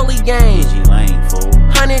 She lame, fool.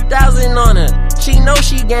 100,000 on her. She know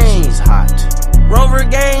she gang. She's hot. Rover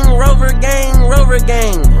gang.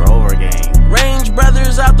 Range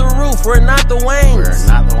brothers out the roof, we're not the Waynes.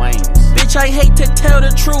 Bitch, I hate to tell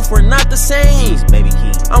the truth, we're not the same. Jeez, baby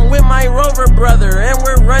king. I'm with my Rover brother and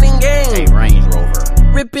we're running game. Hey, Range Rover.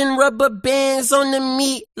 Ripping rubber bands on the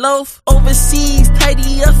meatloaf. Overseas,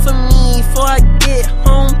 tidy up